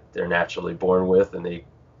that they're naturally born with, and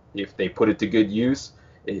if they put it to good use,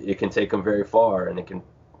 it can take them very far, and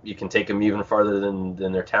you can take them even farther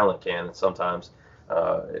than their talent can, and sometimes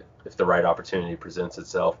if the right opportunity presents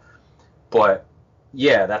itself. But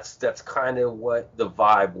yeah, that's kind of what the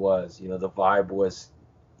vibe was. The vibe was,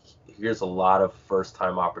 here's a lot of first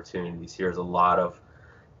time opportunities. Here's a lot of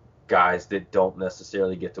guys that don't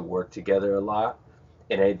necessarily get to work together a lot.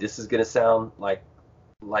 And this is going to sound like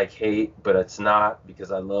hate, but it's not,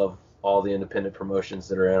 because I love all the independent promotions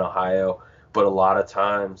that are in Ohio. But a lot of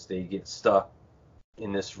times they get stuck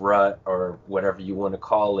in this rut, or whatever you want to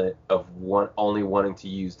call it, of only wanting to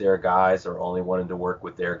use their guys, or only wanting to work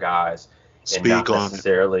with their guys, and not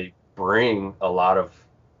necessarily bring a lot of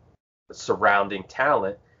surrounding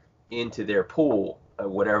talent into their pool.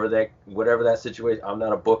 Whatever that situation, I'm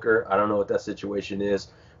not a booker, I don't know what that situation is,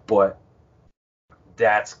 but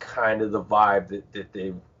that's kind of the vibe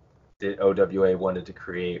that OWA wanted to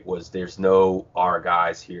create. Was there's no our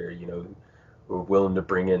guys here, who are willing to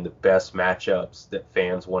bring in the best matchups that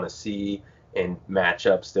fans want to see, and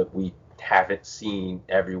matchups that we haven't seen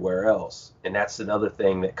everywhere else. And that's another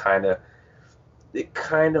thing that kind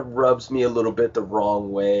of rubs me a little bit the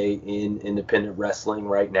wrong way in independent wrestling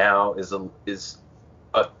right now. Is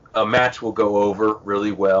a match will go over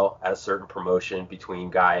really well at a certain promotion between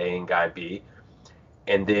guy A and guy B,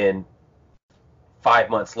 and then 5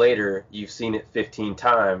 months later you've seen it 15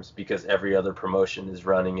 times because every other promotion is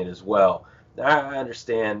running it as well. Now, I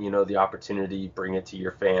understand, the opportunity, bring it to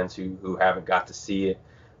your fans who haven't got to see it,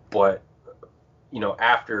 but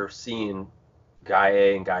after seeing guy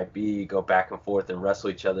A and guy B go back and forth and wrestle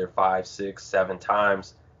each other 5, 6, 7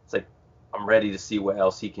 times, it's like, I'm ready to see what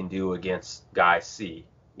else he can do against guy C,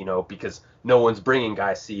 because no one's bringing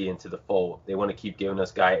guy C into the fold. They want to keep giving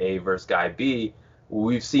us guy A versus guy B.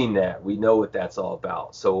 We've seen that. We know what that's all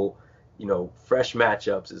about. So, fresh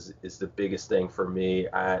matchups is the biggest thing for me.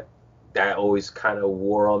 That always kind of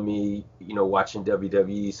wore on me, watching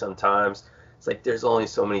WWE sometimes. It's like, there's only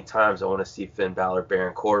so many times I want to see Finn Balor,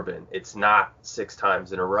 Baron Corbin. It's not 6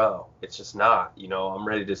 times in a row. It's just not. I'm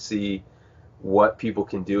ready to see what people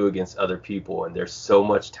can do against other people. And there's so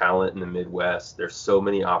much talent in the Midwest. There's so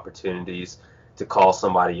many opportunities to call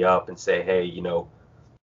somebody up and say, hey,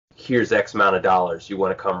 here's X amount of dollars. You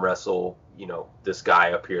want to come wrestle, this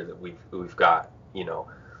guy up here that we've got,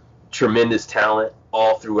 tremendous talent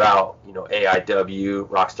all throughout. AIW,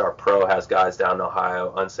 Rockstar Pro has guys down in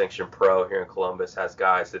Ohio. Unsanctioned Pro here in Columbus has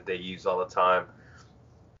guys that they use all the time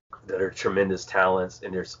that are tremendous talents.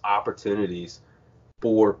 And there's opportunities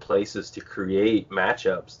for places to create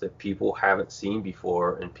matchups that people haven't seen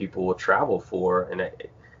before and people will travel for. And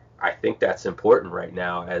I think that's important right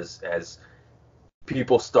now as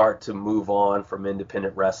people start to move on from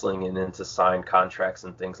independent wrestling and into signed contracts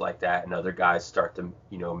and things like that, and other guys start to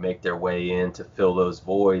make their way in to fill those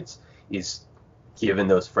voids, is giving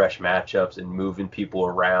those fresh matchups and moving people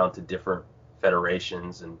around to different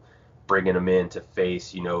federations and bringing them in to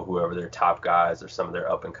face whoever their top guys or some of their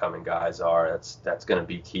up and coming guys are. That's going to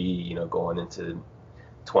be key going into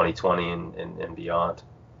 2020 and beyond.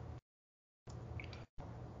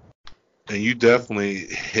 And you definitely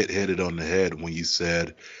hit it on the head when you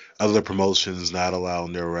said other promotions not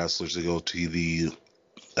allowing their wrestlers to go to the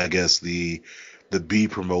B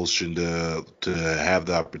promotion to have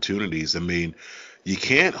the opportunities. I mean, you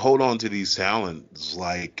can't hold on to these talents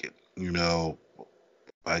like,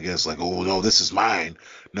 I guess like, oh no, this is mine.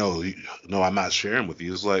 No, I'm not sharing with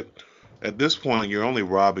you. It's like, at this point, you're only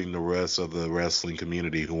robbing the rest of the wrestling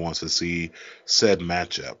community who wants to see said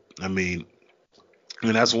matchup. I mean,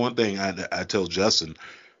 and that's one thing I tell Justin,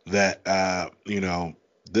 that,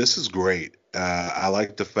 this is great. I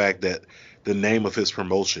like the fact that the name of his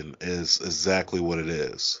promotion is exactly what it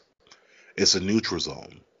is. It's a neutral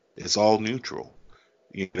zone. It's all neutral.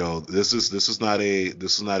 This is not a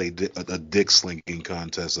dick slinging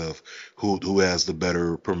contest of who has the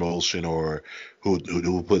better promotion or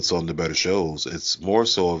who puts on the better shows. It's more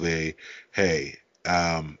so of a, hey,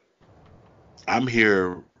 I'm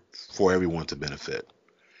here for everyone to benefit.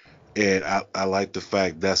 And I like the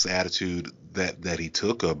fact that's the attitude that he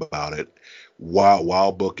took about it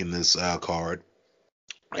while booking this card,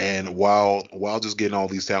 and while just getting all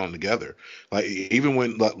these talent together. Like even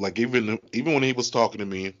when he was talking to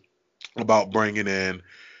me about bringing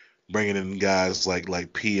in guys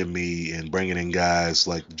like P and Me, and bringing in guys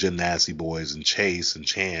like Jim Nasty Boys and Chase and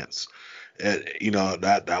Chance.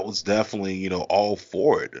 That was definitely all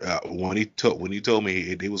for it. When he told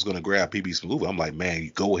me he was going to grab PB Smooth, I'm like, man, you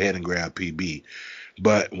go ahead and grab PB.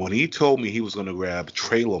 But when he told me he was going to grab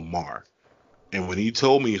Trey Lamar, and when he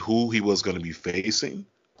told me who he was going to be facing,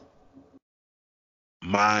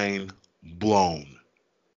 mind blown.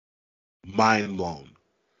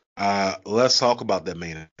 Let's talk about that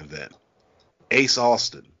main event: Ace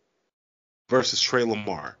Austin versus Trey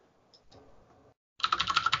Lamar.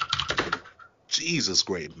 Jesus,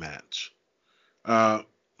 great match.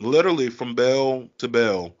 Literally from bell to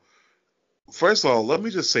bell. First of all, let me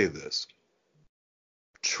just say this.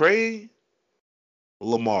 Trey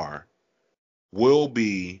Lamar will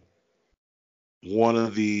be one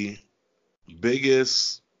of the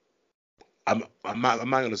biggest. I'm not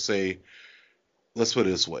going to say. Let's put it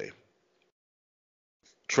this way.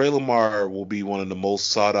 Trey Lamar will be one of the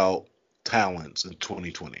most sought out talents in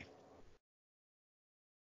 2020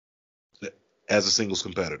 as a singles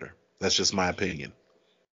competitor. That's just my opinion.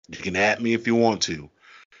 You can at me if you want to,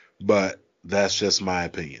 but that's just my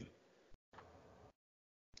opinion.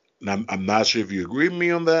 And I'm not sure if you agree with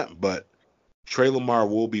me on that, but Trey Lamar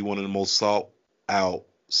will be one of the most sought out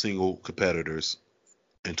single competitors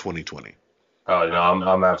in 2020. Oh no,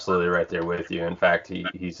 I'm absolutely right there with you. In fact,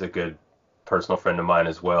 he's a good personal friend of mine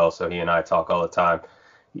as well, so he and I talk all the time.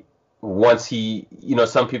 Once he,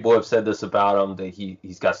 some people have said this about him, that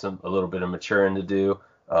he's got a little bit of maturing to do.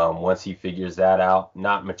 Once he figures that out,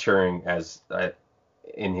 not maturing as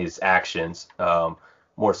in his actions,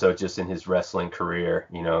 more so just in his wrestling career,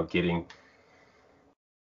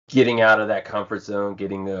 getting out of that comfort zone,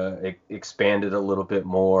 getting expanded a little bit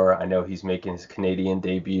more. I know he's making his Canadian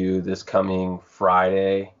debut this coming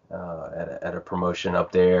Friday at a promotion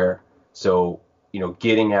up there. So,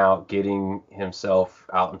 getting himself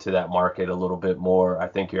out into that market a little bit more. I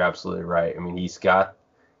think you're absolutely right. I mean, he's got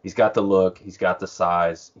the look, he's got the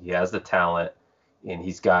size, he has the talent, and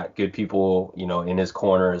he's got good people, in his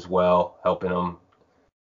corner as well, helping him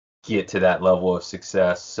get to that level of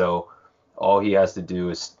success. So all he has to do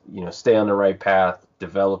is, stay on the right path,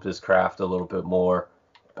 develop his craft a little bit more,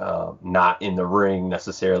 not in the ring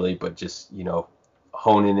necessarily, but just,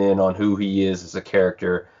 honing in on who he is as a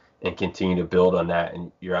character and continue to build on that.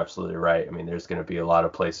 And you're absolutely right. I mean, there's going to be a lot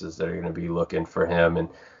of places that are going to be looking for him, and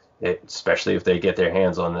especially if they get their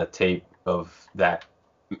hands on the tape of that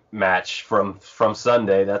match from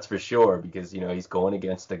Sunday, that's for sure, because, he's going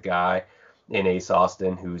against a guy in Ace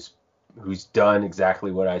Austin who's done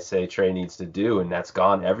exactly what I say Trey needs to do, and that's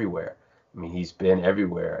gone everywhere. I mean, he's been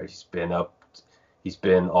everywhere. He's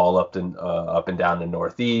been all up and down the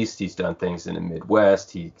Northeast. He's done things in the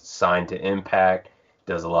Midwest. He signed to Impact,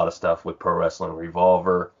 does a lot of stuff with Pro Wrestling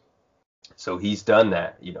Revolver. So he's done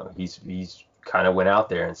that. He's kind of went out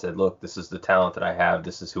there and said, look, this is the talent that I have.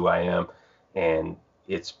 This is who I am. And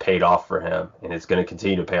it's paid off for him, and it's going to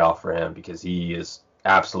continue to pay off for him, because he is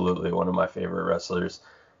absolutely one of my favorite wrestlers.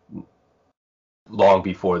 Long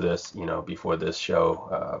before this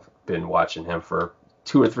show, I've been watching him for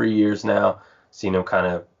 2 or 3 years now, seen him kind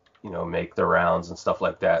of, make the rounds and stuff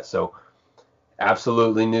like that. So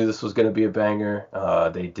absolutely knew this was going to be a banger.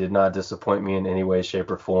 They did not disappoint me in any way,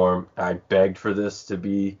 shape, or form. I begged for this to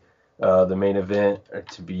be the main event,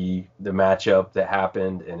 to be the matchup that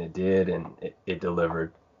happened, and it did, and it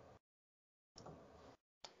delivered.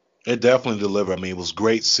 It definitely delivered. I mean, it was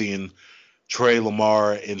great seeing Trey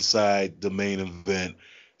Lamar inside the main event.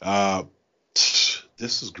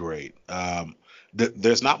 This is great.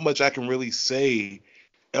 There's not much I can really say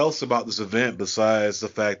else about this event besides the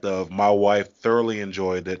fact of my wife thoroughly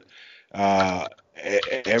enjoyed it.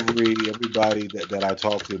 Everybody that I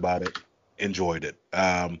talked to about it enjoyed it.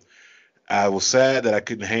 I was sad that I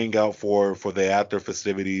couldn't hang out for the after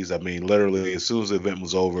festivities. I mean, literally, as soon as the event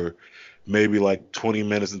was over, maybe like 20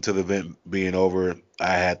 minutes into the event being over,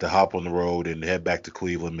 I had to hop on the road and head back to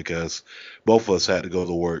Cleveland because both of us had to go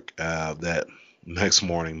to work that next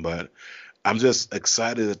morning. But I'm just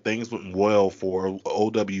excited that things went well for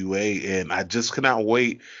OWA, and I just cannot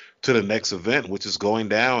wait to the next event, which is going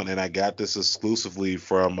down. And I got this exclusively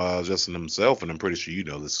from Justin himself, and I'm pretty sure you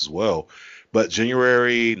know this as well. But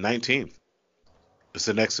January 19th, it's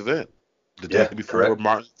the next event, the day before correct.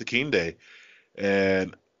 Martin Luther King Day.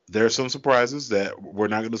 And there are some surprises that we're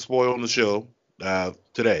not going to spoil on the show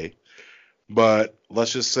today. But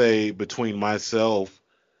let's just say between myself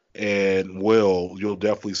and Will, you'll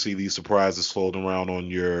definitely see these surprises floating around on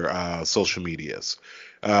your social medias.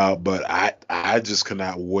 But I just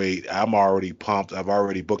cannot wait. I'm already pumped. I've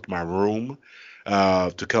already booked my room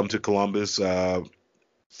to come to Columbus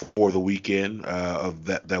for the weekend of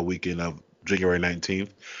that weekend of January 19th.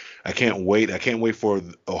 I can't wait. I can't wait for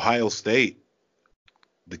Ohio State,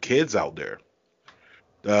 the kids out there,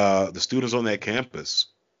 the students on that campus.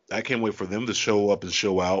 I can't wait for them to show up and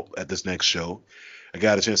show out at this next show. I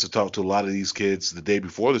got a chance to talk to a lot of these kids the day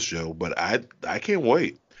before the show, but I can't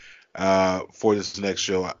wait for this next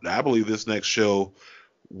show. I believe this next show,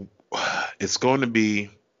 it's going to be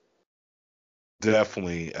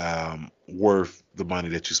definitely worth the money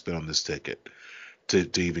that you spent on this ticket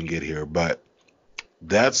to even get here. But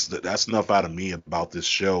that's enough out of me about this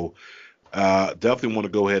show. Definitely want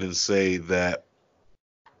to go ahead and say that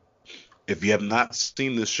If you have not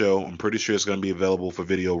seen this show, I'm pretty sure it's going to be available for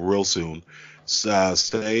video real soon.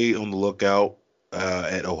 Stay on the lookout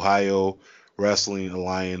at Ohio Wrestling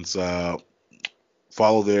Alliance.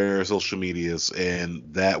 Follow their social medias, and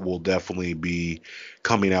that will definitely be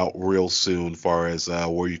coming out real soon. Far as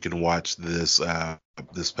where you can watch this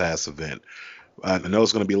past event. I know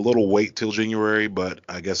it's going to be a little wait till January, but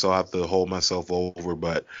I guess I'll have to hold myself over.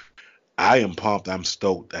 But I am pumped. I'm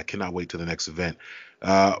stoked. I cannot wait to the next event.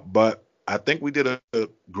 But I think we did a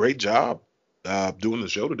great job doing the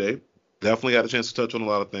show today. Definitely got a chance to touch on a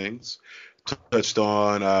lot of things. Touched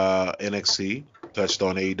on NXT, touched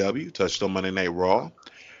on AEW, touched on Monday Night Raw.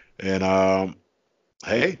 And,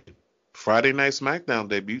 hey, Friday Night SmackDown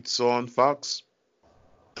debuts on Fox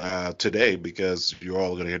today, because you're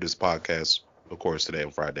all going to hear this podcast, of course, today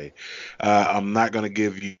on Friday. I'm not going to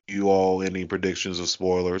give you all any predictions or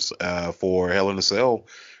spoilers for Hell in a Cell.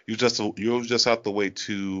 You'll just have to wait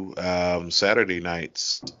to Saturday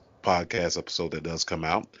night's podcast episode that does come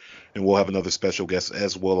out, and we'll have another special guest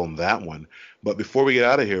as well on that one. But before we get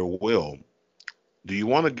out of here, Will, do you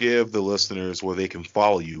want to give the listeners where they can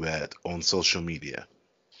follow you at on social media?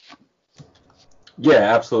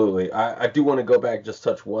 Yeah, absolutely. I do want to go back, just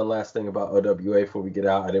touch one last thing about OWA before we get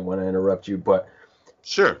out. I didn't want to interrupt you, but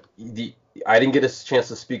sure. I didn't get a chance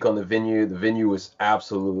to speak on the venue. The venue was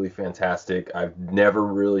absolutely fantastic. I've never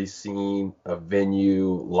really seen a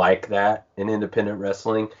venue like that in independent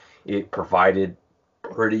wrestling. It provided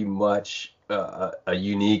pretty much a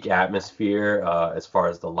unique atmosphere as far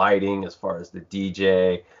as the lighting, as far as the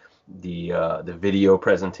DJ, the video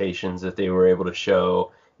presentations that they were able to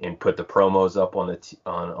show and put the promos up on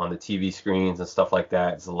the TV screens and stuff like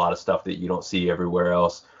that. It's a lot of stuff that you don't see everywhere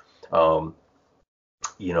else. The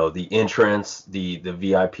entrance, the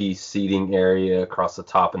VIP seating area across the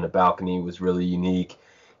top and the balcony was really unique.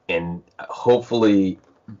 And hopefully,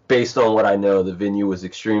 based on what I know, the venue was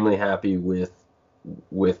extremely happy with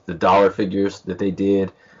the dollar figures that they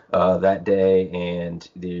did that day, and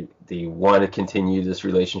they want to continue this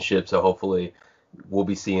relationship. So hopefully, we'll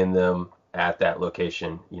be seeing them at that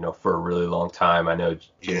location, for a really long time. I know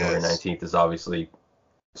January 19th is obviously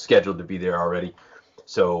scheduled to be there already.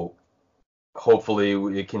 So hopefully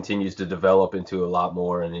it continues to develop into a lot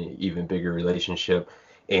more and an even bigger relationship.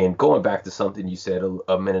 And going back to something you said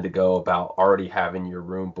a minute ago about already having your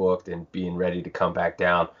room booked and being ready to come back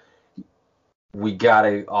down, we got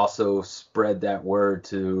to also spread that word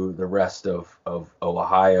to the rest of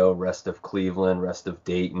Ohio, rest of Cleveland, rest of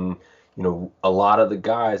Dayton. A lot of the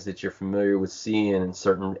guys that you're familiar with seeing in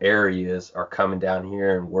certain areas are coming down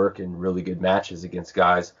here and working really good matches against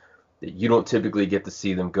guys that you don't typically get to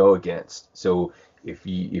see them go against. So if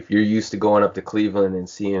you're used to going up to Cleveland and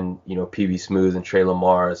seeing, PB Smooth and Trey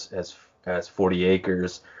Lamar as 40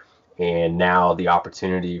 acres, and now the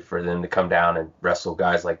opportunity for them to come down and wrestle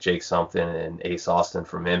guys like Jake Something and Ace Austin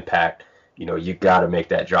from Impact, you got to make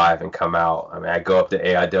that drive and come out. I mean, I go up to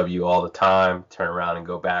AIW all the time, turn around and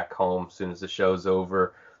go back home as soon as the show's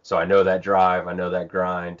over. So I know that drive, I know that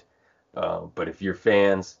grind. But if you're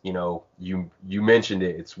fans, you mentioned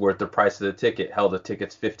it, it's worth the price of the ticket. Hell, the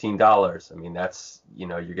ticket's $15. I mean, that's, you're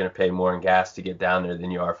going to pay more in gas to get down there than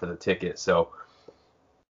you are for the ticket. So,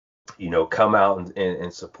 come out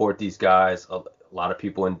and support these guys. A lot of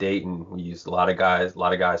people in Dayton, we used a lot of guys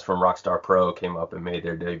from Rockstar Pro came up and made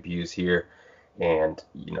their debuts here. And,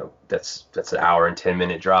 that's an hour and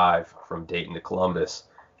 10-minute drive from Dayton to Columbus.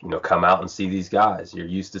 Come out and see these guys. You're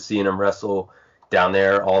used to seeing them wrestle down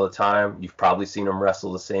there all the time. You've probably seen them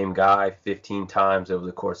wrestle the same guy 15 times over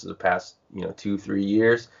the course of the past, 2-3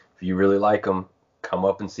 years. If you really like them, come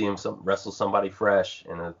up and see them wrestle somebody fresh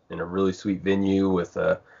in a really sweet venue with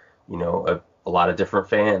a lot of different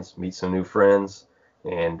fans, meet some new friends,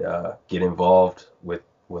 and get involved with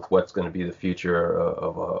what's going to be the future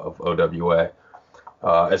of OWA.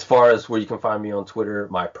 As far as where you can find me on Twitter,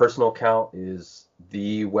 my personal account is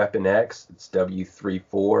The Weapon X. It's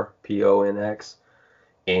W34PONX.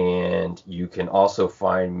 And you can also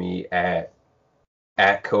find me at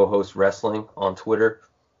Co-Host Wrestling on Twitter.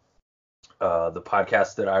 The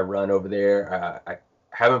podcast that I run over there, I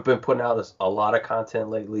haven't been putting out a lot of content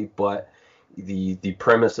lately, but the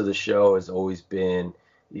premise of the show has always been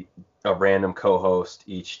a random co-host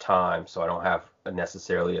each time, so I don't have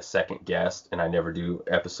necessarily a second guest, and I never do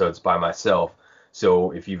episodes by myself.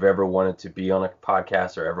 So if you've ever wanted to be on a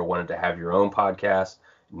podcast or ever wanted to have your own podcast,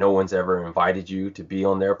 no one's ever invited you to be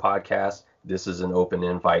on their podcast, this is an open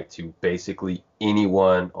invite to basically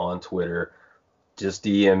anyone on Twitter. Just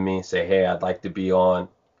DM me, say, hey, I'd like to be on.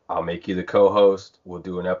 I'll make you the co-host. We'll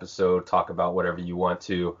do an episode, talk about whatever you want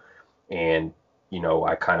to. And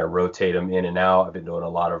I kind of rotate them in and out. I've been doing a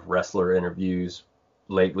lot of wrestler interviews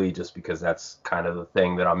lately just because that's kind of the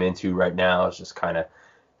thing that I'm into right now, is just kind of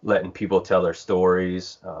letting people tell their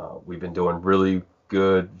stories. We've been doing really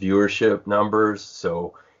good viewership numbers.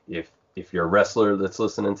 So if you're a wrestler that's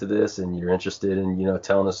listening to this and you're interested in,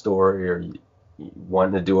 telling a story, or you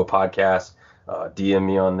wanting to do a podcast, DM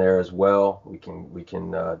me on there as well. We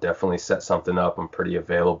can definitely set something up. I'm pretty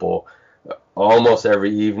available almost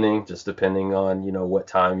every evening, just depending on, what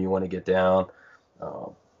time you want to get down.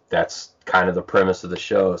 That's kind of the premise of the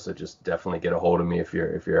show. So just definitely get a hold of me if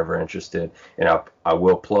you're ever interested. And I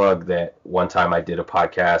will plug that one time I did a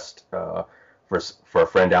podcast for a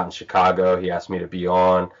friend out in Chicago. He asked me to be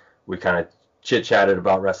on. We kind of chit-chatted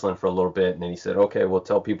about wrestling for a little bit, and then he said, okay, well,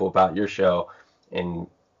 tell people about your show. And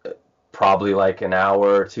probably like an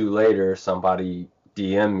hour or two later, somebody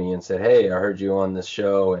DM'd me and said, hey, I heard you on this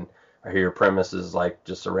show, and I hear your premise is like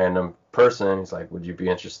just a random person. He's like, would you be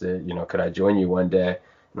interested? Could I join you one day?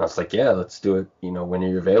 And I was like, yeah, let's do it, when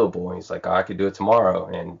you're available. And he's like, oh, I could do it tomorrow.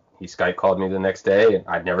 And he Skype called me the next day, and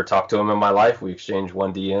I'd never talked to him in my life. We exchanged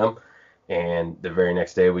one DM, and the very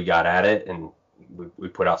next day we got at it, and we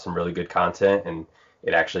put out some really good content, and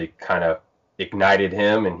it actually kind of ignited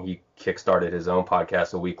him, and he kickstarted his own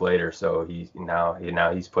podcast a week later. So now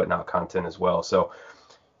he's putting out content as well. So,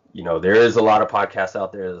 there is a lot of podcasts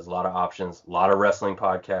out there. There's a lot of options, a lot of wrestling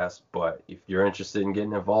podcasts. But if you're interested in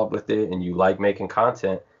getting involved with it and you like making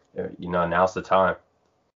content, now's the time.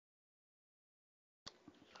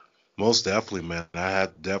 Most definitely, man.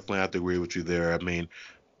 Definitely have to agree with you there. I mean,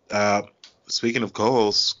 speaking of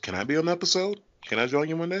co-hosts, can I be on the episode? Can I join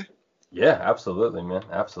you one day? Yeah, absolutely, man.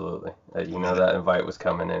 Absolutely. That invite was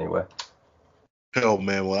coming anyway. Hell,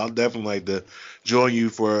 man. Well, I'll definitely like to join you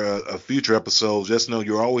for a future episode. Just know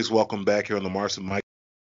you're always welcome back here on the Marks with Mike.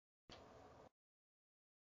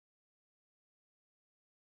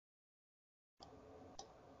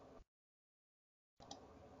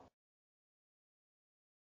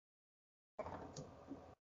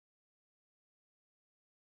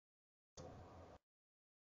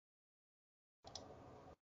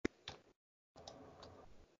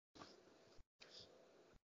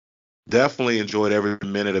 Definitely enjoyed every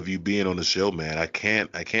minute of you being on the show, man. I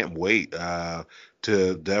can't wait to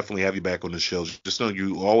definitely have you back on the show. Just know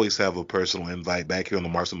you always have a personal invite back here on the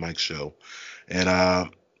Marks and Mike show,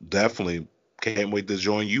 and definitely can't wait to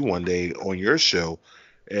join you one day on your show.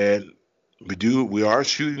 And we are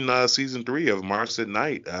shooting season 3 of Marks at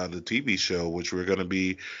Night, the TV show, which we're going to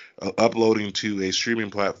be uploading to a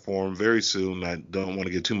streaming platform very soon. I don't want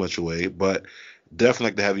to give too much away, but definitely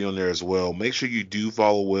like to have you on there as well. Make sure you do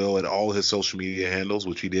follow Will at all his social media handles,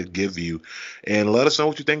 which he did give you, and let us know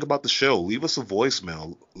what you think about the show. Leave us a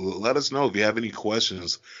voicemail. Let us know if you have any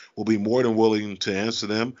questions. We'll be more than willing to answer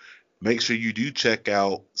them. Make sure you do check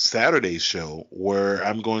out Saturday's show, where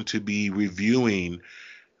I'm going to be reviewing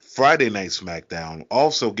Friday Night SmackDown,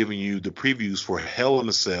 also giving you the previews for Hell in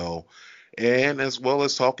a Cell, and as well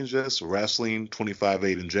as talking just wrestling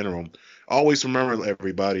 25/8 in general. Always remember,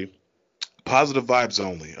 everybody, positive vibes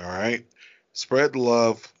only, all right? Spread the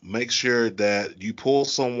love. Make sure that you pull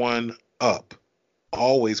someone up.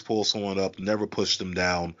 Always pull someone up. Never push them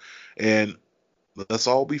down. And let's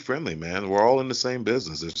all be friendly, man. We're all in the same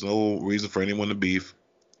business. There's no reason for anyone to beef.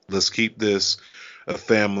 Let's keep this a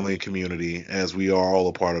family community, as we are all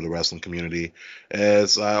a part of the wrestling community.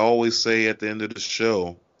 As I always say at the end of the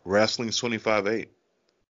show, wrestling's 25/8.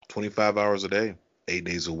 25 hours a day, 8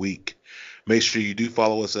 days a week. Make sure you do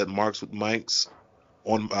follow us at Marks with Mikes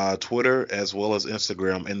on Twitter as well as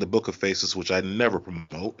Instagram, and the Book of Faces, which I never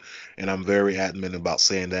promote, and I'm very adamant about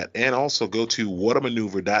saying that. And also go to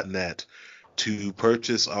whatamaneuver.net to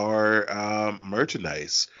purchase our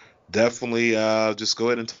merchandise. Definitely just go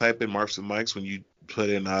ahead and type in Marks with Mikes when you put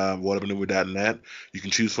in whatamaneuver.net. You can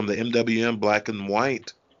choose from the MWM Black and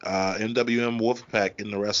White, MWM Wolfpack in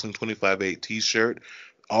the Wrestling 25/8 t-shirt.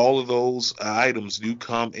 All of those items do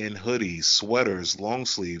come in hoodies, sweaters, long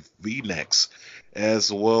sleeve, V-necks, as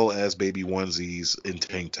well as baby onesies and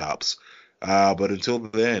tank tops. But until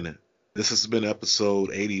then, this has been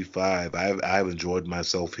episode 85. I've enjoyed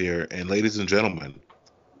myself here. And ladies and gentlemen,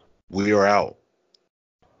 we are out.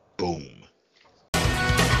 Boom.